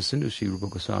Bhakti-rasamrita Sindhu, Sri Rupa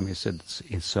Goswami said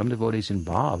that some devotees in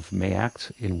bhav may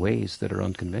act in ways that are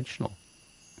unconventional,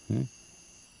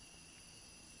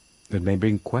 that may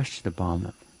bring question upon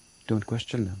them. Don't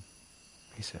question them,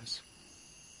 he says.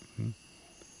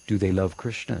 Do they love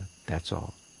Krishna? That's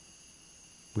all.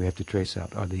 We have to trace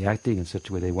out, are they acting in such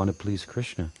a way they want to please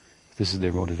Krishna? This is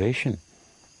their motivation.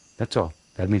 That's all.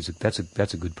 That means that's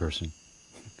a good person.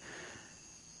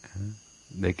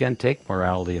 They can take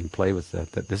morality and play with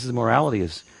that. That this is morality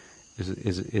is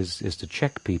to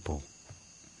check people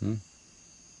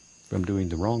from doing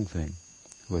the wrong thing.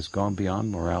 Who has gone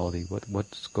beyond morality?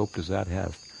 What scope does that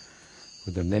have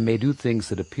with them? They may do things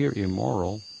that appear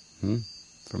immoral,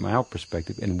 from our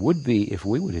perspective, and would be if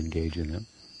we would engage in them,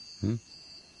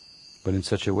 but in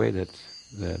such a way that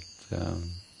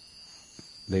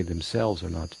they themselves are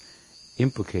not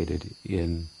implicated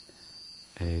in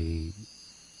a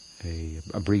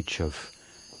breach of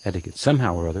etiquette,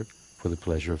 somehow or other, for the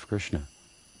pleasure of Krishna.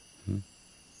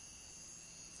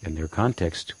 In their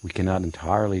context, we cannot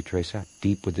entirely trace out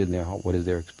deep within their heart what is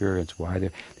their experience, why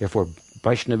they're. Therefore,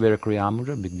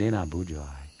 Vaishnava-caritamrta Vignena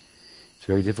Bhujai. It's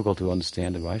very difficult to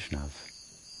understand a Vaishnav.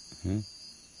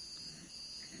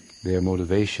 Their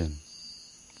motivation.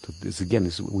 So this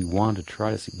is what we want to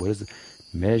try to see. What is the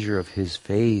measure of his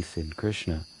faith in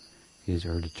Krishna?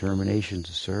 Her determination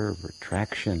to serve, her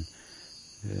attraction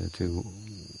to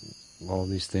all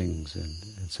these things,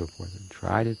 and so forth. And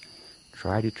try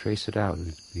to trace it out.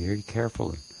 And be very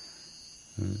careful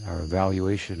in our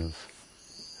evaluation of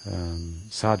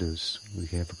sadhus. We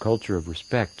have a culture of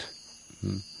respect.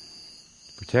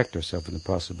 Protect ourselves from the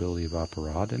possibility of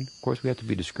aparad, and of course we have to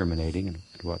be discriminating and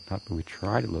whatnot, but we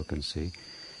try to look and see,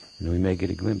 and we may get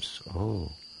a glimpse.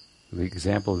 Oh, the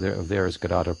example of there is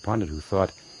Gadadhar Pandit, who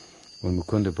thought when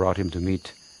Mukunda brought him to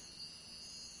meet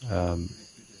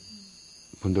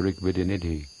Pundarik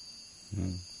Vidyanidhi,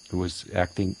 who was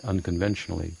acting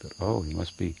unconventionally, that he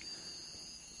must be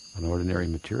an ordinary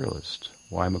materialist.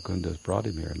 Why Mukunda brought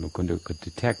him here? And Mukunda could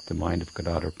detect the mind of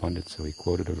Gadadhar Pandit, so he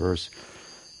quoted a verse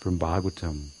from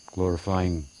Bhagavatam,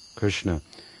 glorifying Krishna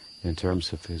in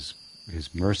terms of his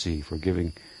mercy for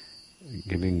giving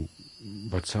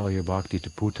Vatsalya Bhakti to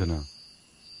Putana.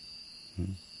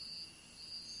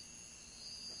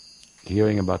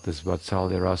 Hearing about this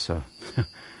Vatsalya Rasa,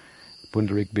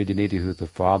 Pundarik Vidyanidhi, who is the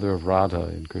father of Radha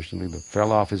in Krishna Lila,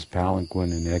 fell off his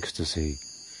palanquin in ecstasy,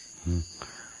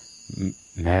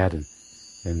 mad,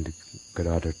 and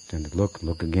Gadadhar, and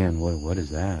look again, what is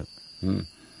that?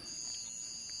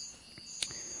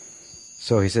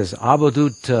 So he says,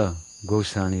 Abhadutta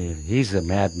Gosani, he's a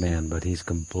madman, but he's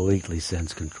completely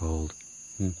sense-controlled.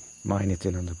 My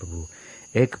Nityananda Prabhu.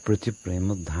 Ek prati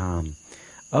prema dham.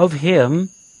 Of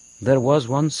him, there was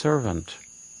one servant.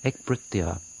 Ek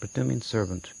pritya. Pritya means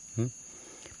servant.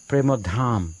 Prema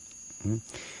dham.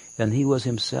 And he was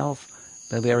himself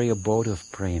the very abode of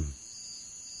prem.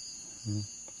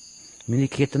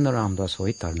 Miniketana Ramdas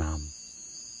hoitar nam.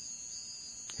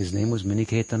 His name was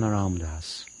Miniketana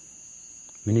Ramdas.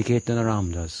 Miniketana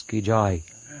Ramdas, ki jai.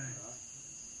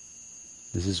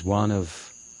 This is one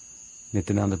of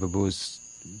Nityananda Prabhu's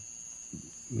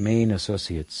main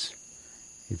associates.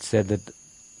 It's said that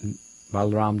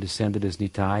Balram descended as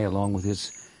Nitai along with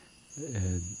his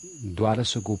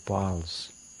Dwadasa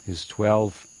Gopals, his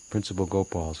 12 principal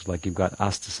Gopals, like you've got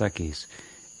Astasakis,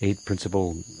 8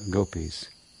 principal gopis.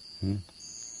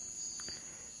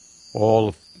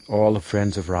 All the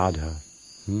friends of Radha.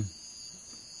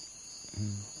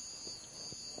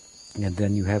 And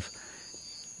then you have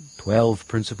 12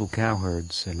 principal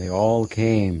cowherds, and they all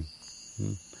came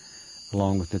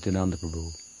along with Nityananda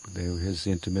Prabhu. They were his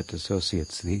intimate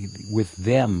associates. With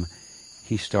them,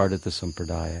 he started the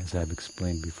Sampradaya, as I've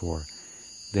explained before.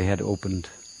 They had opened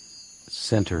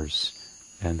centers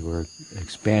and were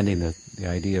expanding the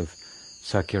idea of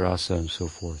Sakyarasa and so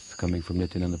forth, coming from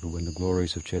Nityananda Prabhu and the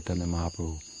glories of Chaitanya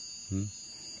Mahaprabhu.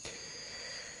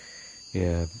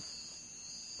 Yeah.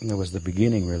 That was the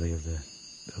beginning, really, of the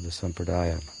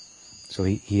Sampradaya. So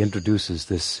he introduces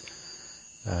this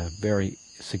very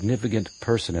significant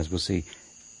person, as we'll see,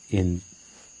 in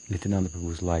Nityananda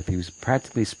Prabhu's life. He was,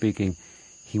 practically speaking,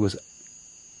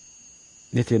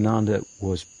 Nityananda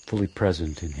was fully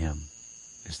present in him,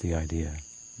 is the idea,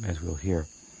 as we'll hear.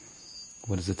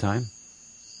 What is the time?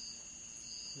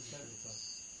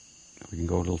 We can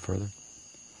go a little further.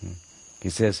 He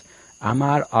says,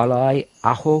 Amar alai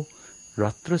aho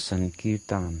Ratra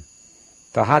Sankirtan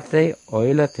Tahate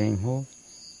Oila Tengho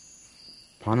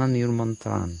Pana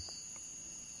Nirmantan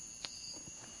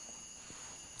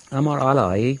Amar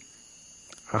Alai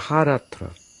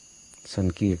Aharatra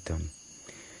Sankirtan.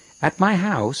 At my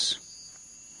house,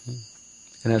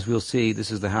 and as we'll see,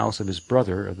 this is the house of his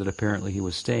brother that apparently he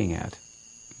was staying at.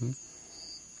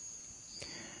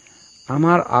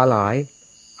 Amar Alai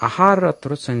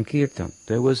Aharatra Sankirtan.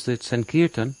 There was the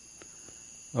Sankirtan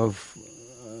of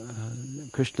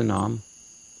Krishna Nam.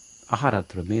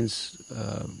 Aharatra means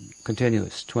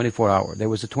continuous, 24-hour. There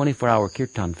was a 24-hour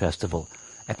Kirtan festival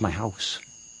at my house.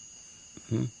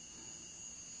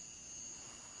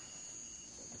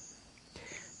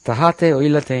 Tahate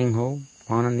oila tengho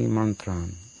panani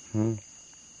mantran.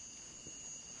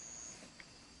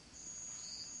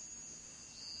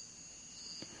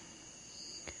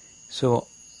 So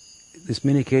this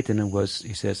mini Kirtana was,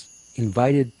 he says,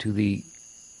 invited to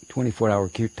 24-hour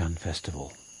Kirtan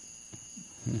festival.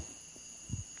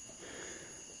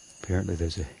 Apparently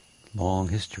there's a long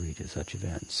history to such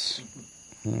events.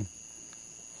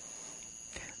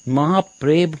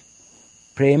 Mahaprem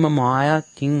Prema Maya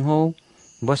Tingho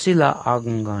Vasila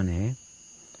Agangane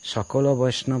Sakala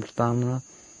Vaishnavtamna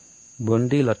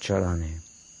Bundila Charane.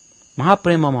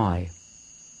 Mahaprema Maya.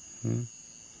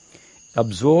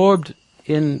 Absorbed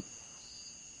in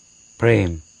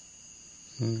prem,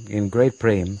 in great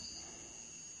prem.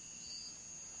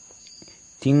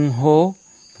 Tingho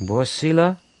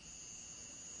Vasila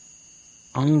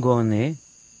Angone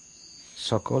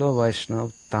Sakala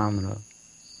Vaishnav Tamra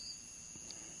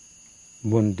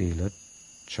Bundila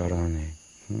Charane.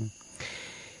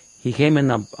 He came in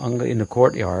the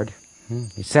courtyard.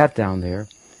 He sat down there,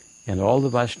 and all the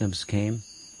Vaishnavas came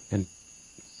and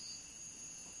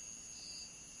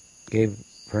gave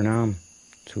pranam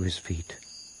to his feet.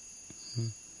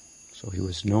 So he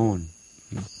was known.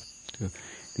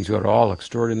 These were all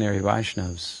extraordinary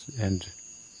Vaishnavas, and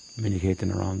Mini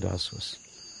Caitanya Das was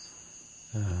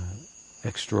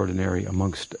extraordinary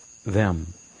amongst them.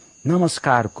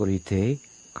 Namaskar korite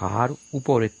kar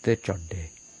uporite chadde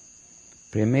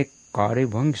preme kare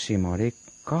bhangsi mare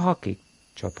kahake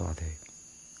chapade.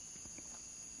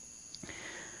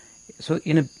 So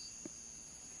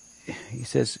he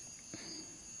says,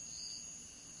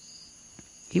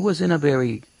 he was in a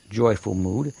very joyful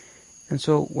mood, and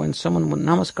so when someone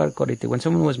namaskar korite, when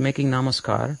someone was making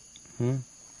namaskar,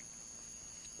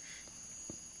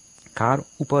 kar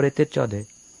uporite chade,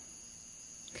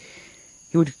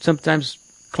 he would sometimes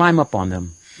climb up on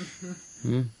them.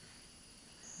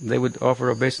 They would offer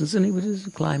obeisance, and he would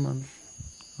just climb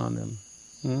on them.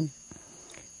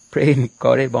 Prem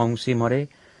kare bangsi mare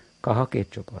kahake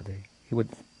chopade. He would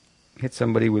hit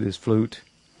somebody with his flute,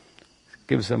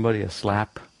 give somebody a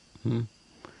slap.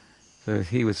 So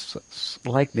he was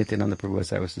like Nityananda Prabhu,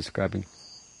 as I was describing,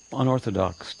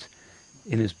 unorthodox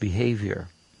in his behavior.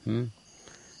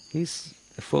 He's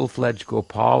a full-fledged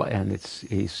Gopal, and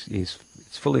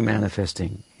it's fully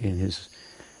manifesting in his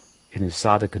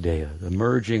sadhakadeya, the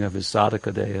merging of his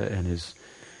sadhakadeya and his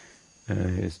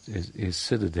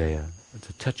siddhadeya. It's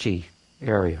a touchy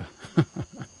area.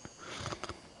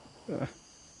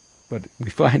 But we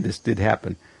find this did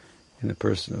happen in the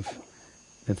person of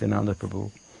Nityananda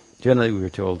Prabhu. Generally, we were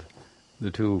told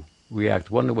the two react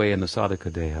one way in the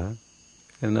sadhakadeya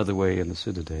and another way in the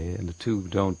siddhadeya, and the two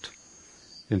don't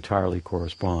entirely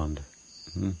correspond.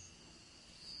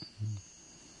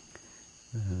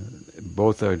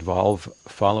 Both are involved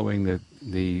following the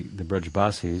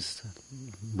Brajbasis,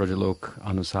 Brajalok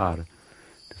Anusar,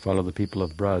 to follow the people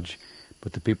of Braj,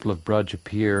 but the people of Braj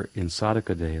appear in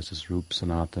sadhakadeyas as Rup,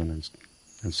 Sanatan,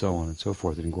 and so on and so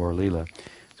forth in Gaur-lila.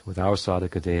 So with our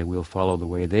sadhakadeya, we'll follow the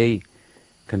way they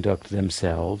conduct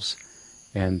themselves,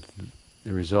 and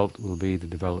the result will be the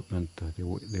development,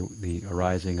 the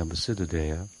arising of the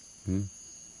siddhadeya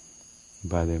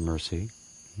by their mercy,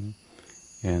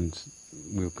 and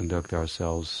we'll conduct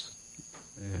ourselves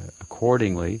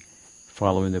accordingly,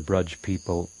 following the Braj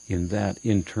people in that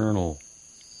internal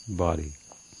body.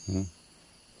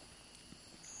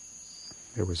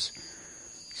 There was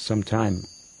some time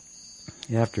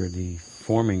after the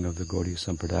forming of the Gaudiya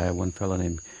Sampradaya, one fellow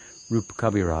named Rupa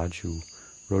Kaviraja, who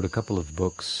wrote a couple of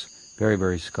books, very,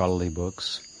 very scholarly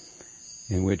books,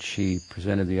 in which he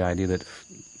presented the idea that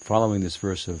following this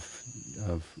verse of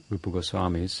Rupa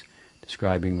Goswami's,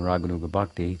 describing Raganuga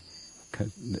Bhakti,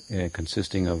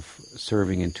 consisting of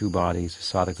serving in two bodies,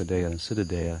 Sadhakadeya and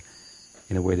Siddhadeya,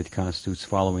 in a way that constitutes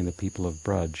following the people of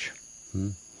Braj.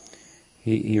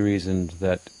 He reasoned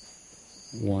that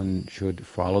one should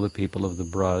follow the people of the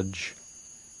Braj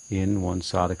in one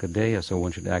Sadhakadeya, so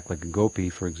one should act like a gopi,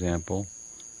 for example,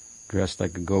 dressed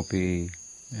like a gopi,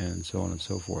 and so on and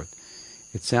so forth.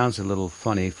 It sounds a little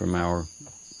funny from our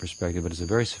perspective, but it's a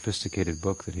very sophisticated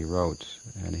book that he wrote,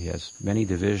 and he has many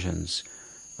divisions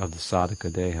of the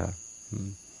sadhakadeha.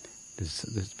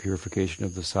 This purification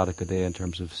of the sadhakadeha in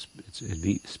terms of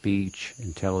speech,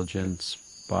 intelligence,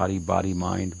 body,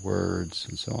 mind, words,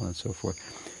 and so on and so forth.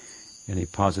 And he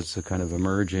posits a kind of a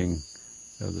merging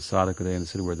of the sadhakadeha and the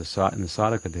siddha, where in the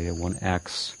sadhakadeha one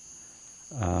acts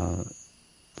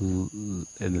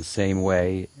in the same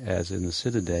way as in the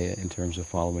siddhadeya in terms of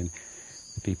following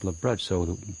the people of Braj.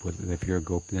 So if you're a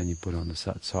gopi, then you put on the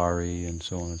sari and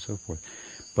so on and so forth.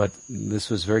 But this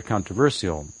was very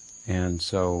controversial, and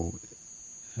so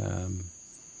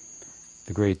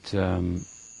the great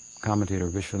commentator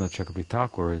Vishwanath Chakravarti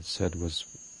Thakur, it said, was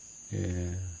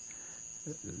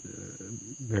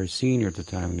very senior at the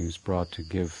time, and he was brought to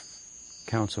give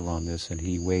counsel on this, and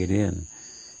he weighed in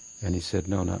And he said,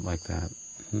 no, not like that.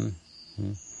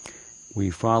 We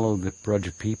follow the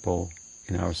Braj people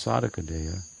in our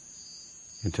sadhaka-deha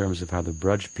in terms of how the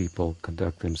Braj people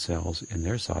conduct themselves in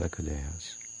their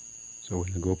sadhaka-dehas. So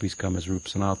when the gopis come as Rup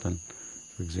Sanatan,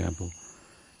 for example,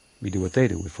 we do what they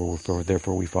do.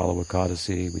 Therefore we follow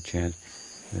Ekadasi, we chant.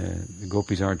 The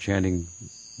gopis aren't chanting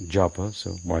japa,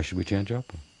 so why should we chant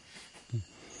japa?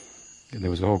 There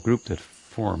was a whole group that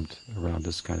formed around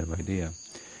this kind of idea.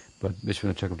 But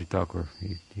Vishwanath Chakravarti Thakur,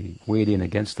 he weighed in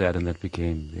against that, and that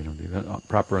became, the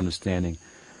proper understanding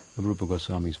of Rupa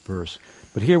Goswami's verse.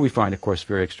 But here we find, of course,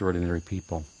 very extraordinary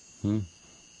people.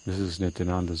 This is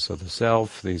Nityananda's other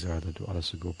self. These are the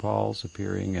Dwadasa Gopals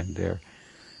appearing,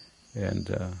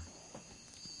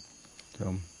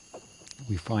 so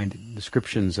we find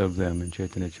descriptions of them in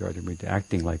Caitanya-caritamrta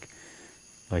acting like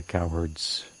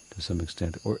cowherds to some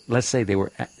extent, or let's say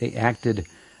they acted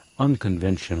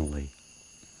unconventionally.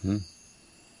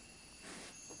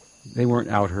 They weren't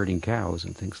out herding cows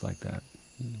and things like that.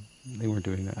 They weren't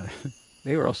doing that.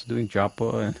 They were also doing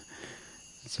japa and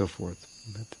so forth.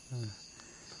 But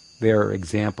their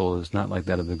example is not like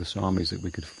that of the Goswamis, that we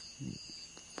could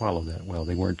follow that well.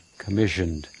 They weren't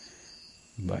commissioned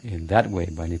in that way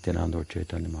by Nityananda or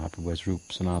Chaitanya Mahaprabhu, as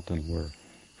Rup Sanatan were,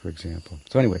 for example.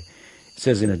 So anyway, it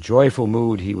says in a joyful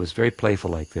mood, he was very playful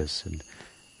like this, and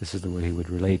this is the way he would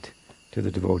relate to the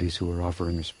devotees who were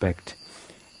offering respect.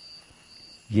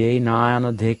 Ye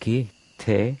nayana dekhi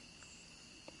te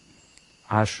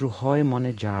ashru hoy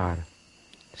mone jar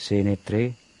se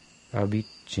netre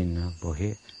avichinna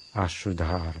bohe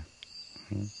ashrudhar.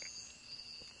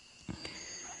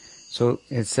 So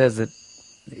it says that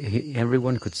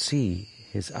everyone could see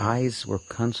his eyes were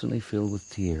constantly filled with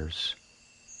tears,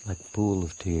 like a pool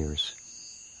of tears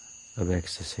of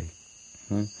ecstasy.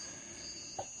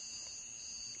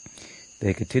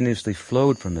 They continuously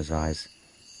flowed from his eyes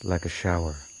like a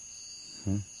shower.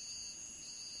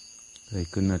 They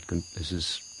could not. This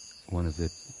is one of the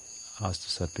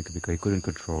astasattvika, because he couldn't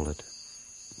control it.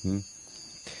 The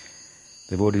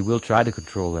devotee will try to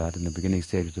control that. In the beginning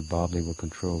stages of bhava, they will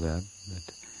control that,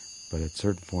 but at a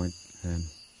certain point,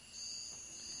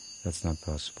 that's not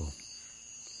possible.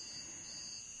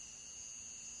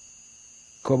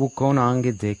 Kabu kon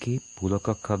ange deki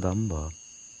pulaka kadamba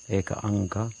ek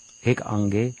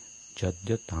ange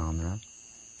jadya tamra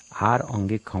har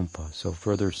ange kampa. So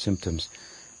further symptoms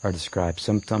are described.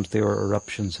 Sometimes there are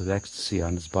eruptions of ecstasy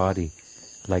on his body,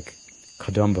 like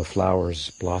kadamba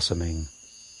flowers blossoming,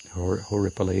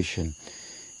 horripilation,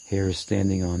 hair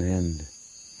standing on end.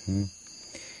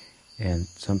 And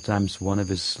sometimes one of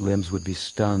his limbs would be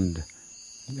stunned,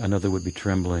 another would be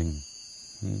trembling.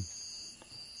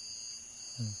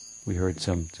 We heard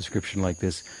some description like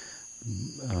this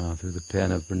through the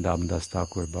pen of Vrindavan Das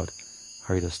Thakur about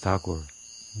Haridas Thakur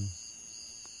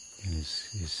and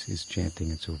his chanting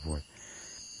and so forth.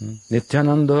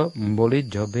 Nityananda boli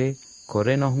jabe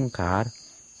kore nahunkar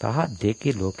taha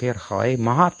deki loker hai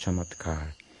mahat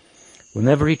chamatkar.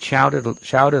 Whenever he shouted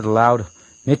aloud,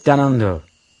 Nityananda,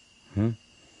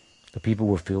 the people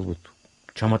were filled with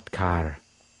chamatkar,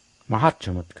 mahat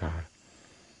chamatkar,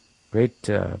 great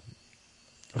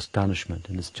astonishment.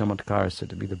 And this chamatkar is said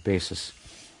to be the basis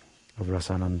of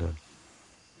rasananda.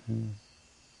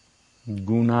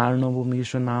 Gunarnavu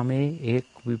Mishaname ek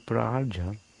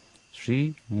viprarja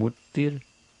Shri Murti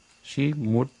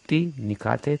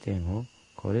Nikate Tenho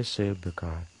Kore Se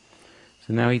Bikar.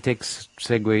 So now he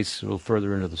segues a little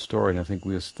further into the story, and I think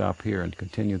we'll stop here and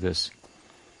continue this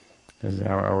as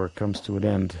our hour comes to an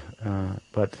end.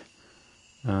 But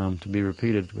to be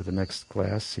repeated with the next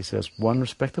class, he says, one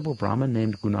respectable Brahmin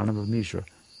named Gunarnavu Mishra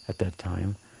at that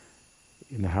time,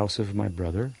 in the house of my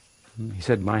brother, he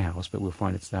said my house, but we'll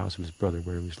find it's the house of his brother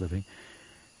where he was living,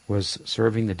 was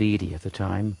serving the deity at the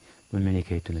time when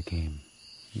Miniketana came.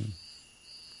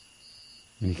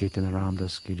 Miniketana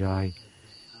Ramdas ki jai,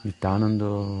 Nityananda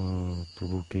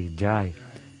Prabhu ki jai,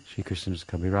 Shri Krishnadas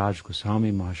Kaviraja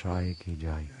Goswami Mahashaya ki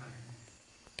jai.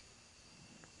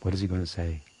 What is he going to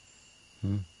say?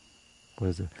 What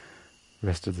is the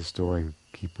rest of the story?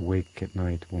 Keep awake at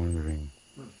night wondering.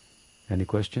 Any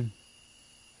question?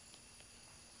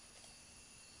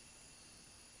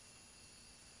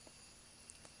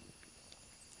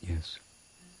 Yes.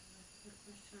 The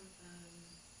question,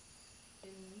 in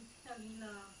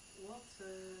Adi-lila, what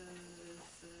is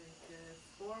the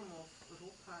form of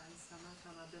Rupa and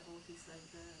Sanatana devotees like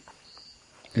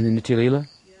that? In the Nitya-lila?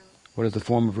 Yeah. What is the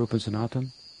form of Rupa and Sanatan?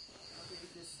 Are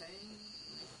they the same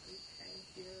like we came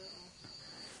here?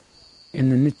 Or? In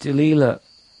the Nitya-lila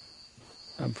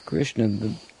of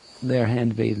Krishna, they are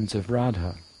handmaidens of Radha.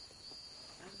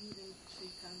 And even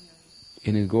Chaitanya.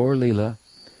 in Gaur Lila,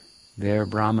 they're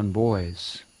Brahman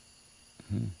boys.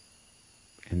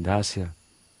 In Dasya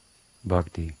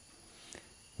Bhakti,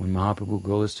 when Mahaprabhu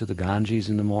goes to the Ganges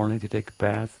in the morning to take a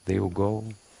bath, they will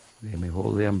go. They may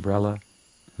hold the umbrella,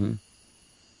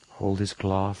 hold his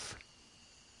cloth.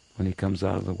 When he comes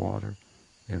out of the water,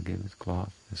 they'll give his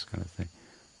cloth, this kind of thing.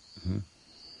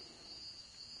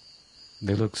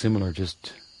 They look similar,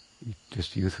 just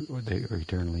youth. They are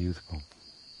eternally youthful.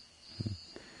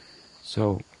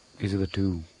 So these are the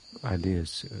two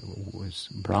ideas: was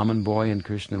Brahman boy in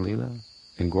Krishna Lila,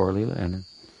 in Gaur Lila, and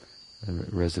a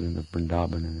resident of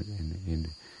Vrindavan in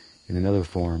another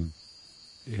form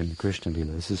in Krishna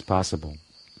Lila. This is possible.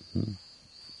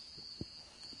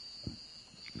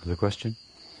 Other question?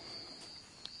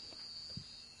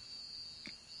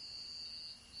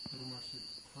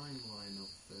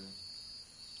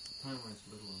 Timeline's a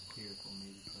little unclear for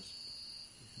me, because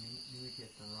if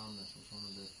Nityananda was one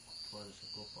of the Dwadasa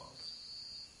Gopals,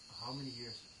 how many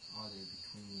years are there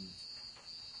between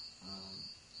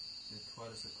the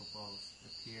Dwadasa Gopals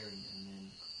appearing and then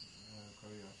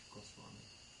Kaviraja Goswami,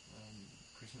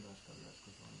 Krishnadas Kaviraja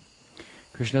Goswami?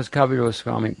 Krishnadas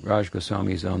Kaviraja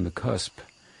Goswami is on the cusp.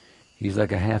 He's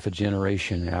like a half a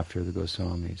generation after the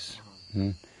Goswamis.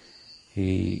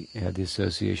 He had the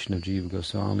association of Jiva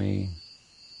Goswami.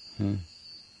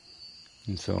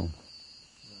 And so,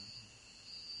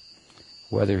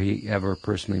 whether he ever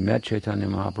personally met Chaitanya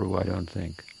Mahaprabhu, I don't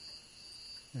think,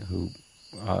 who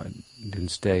didn't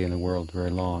stay in the world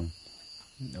very long,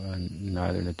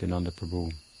 neither Nityananda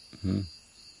Prabhu.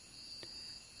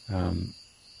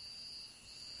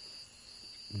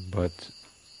 But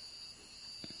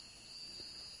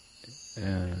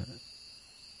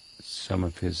some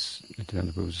of his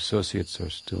Nityananda Prabhu's associates are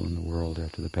still in the world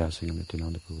after the passing of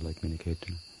Nityananda Prabhu, like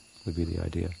Miniketana, would be the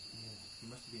idea. Yeah, he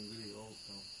must have been really old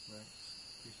though, right?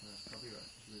 Krishnadas Kaviraja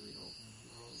was really old when he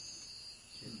wrote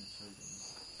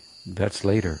Caitanya-caritamrta. That's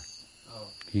later.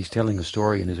 Oh. He's telling a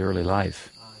story in his early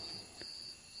life,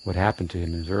 what happened to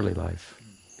him in his early life.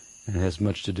 And it has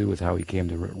much to do with how he came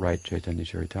to write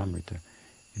Caitanya-caritamrta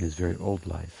in his very old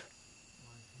life.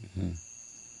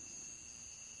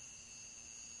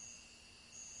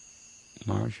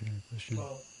 Marge, any question?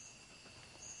 Well,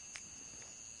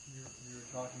 you were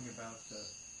talking about the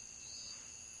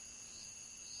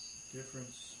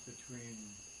difference between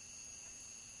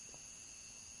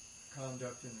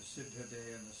conduct in the Siddha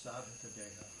Deha and the Sadhaka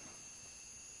Deha.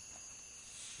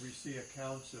 We see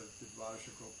accounts of the Dwadasa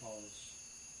Gopal's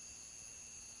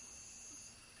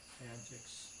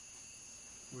antics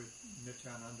with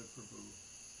Nityananda Prabhu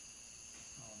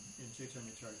in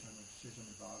Caitanya-caritamrta,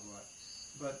 Chaitanya Bhagavat.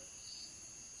 But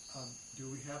do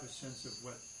we have a sense of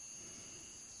what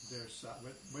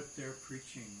their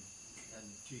preaching and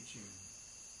teaching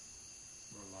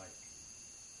were like?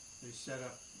 They set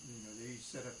up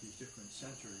these different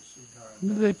centers.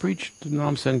 They preached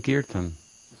Nam Sankirtan.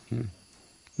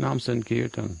 Nam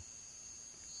Sankirtan.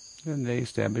 And they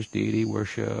established deity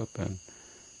worship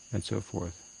and so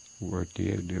forth.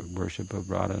 Worship of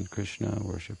Radha and Krishna,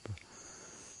 worship of,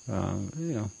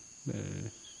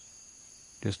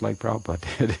 just like Prabhupada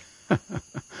did.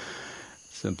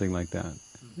 Something like that.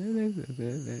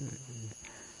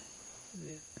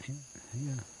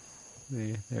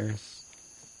 There's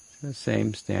the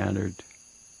same standard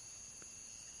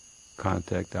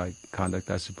conduct. I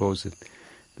suppose that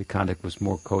the conduct was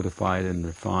more codified and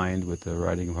refined with the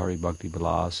writing of Hari Bhakti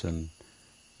Vilas and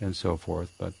so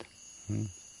forth. But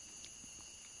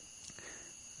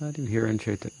I do hear in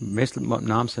Chaitanya,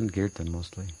 Nam Sankirtan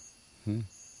mostly.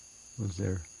 Was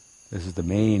there? This is the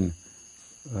main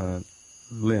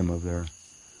limb of their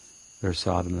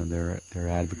sadhana, their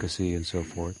advocacy and so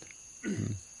forth.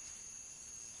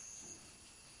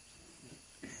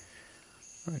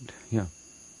 Right. Yeah.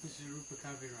 This is Rupa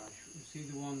Kaviraj. Is he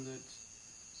the one that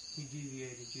he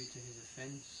deviated due to his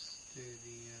offence to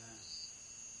the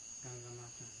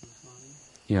Gangamata Goswami?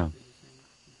 Yeah.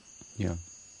 Yeah.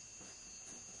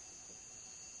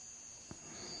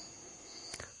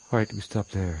 All right, we stop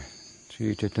there.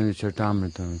 Shri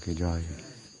Caitanya-caritamrta ki jaya.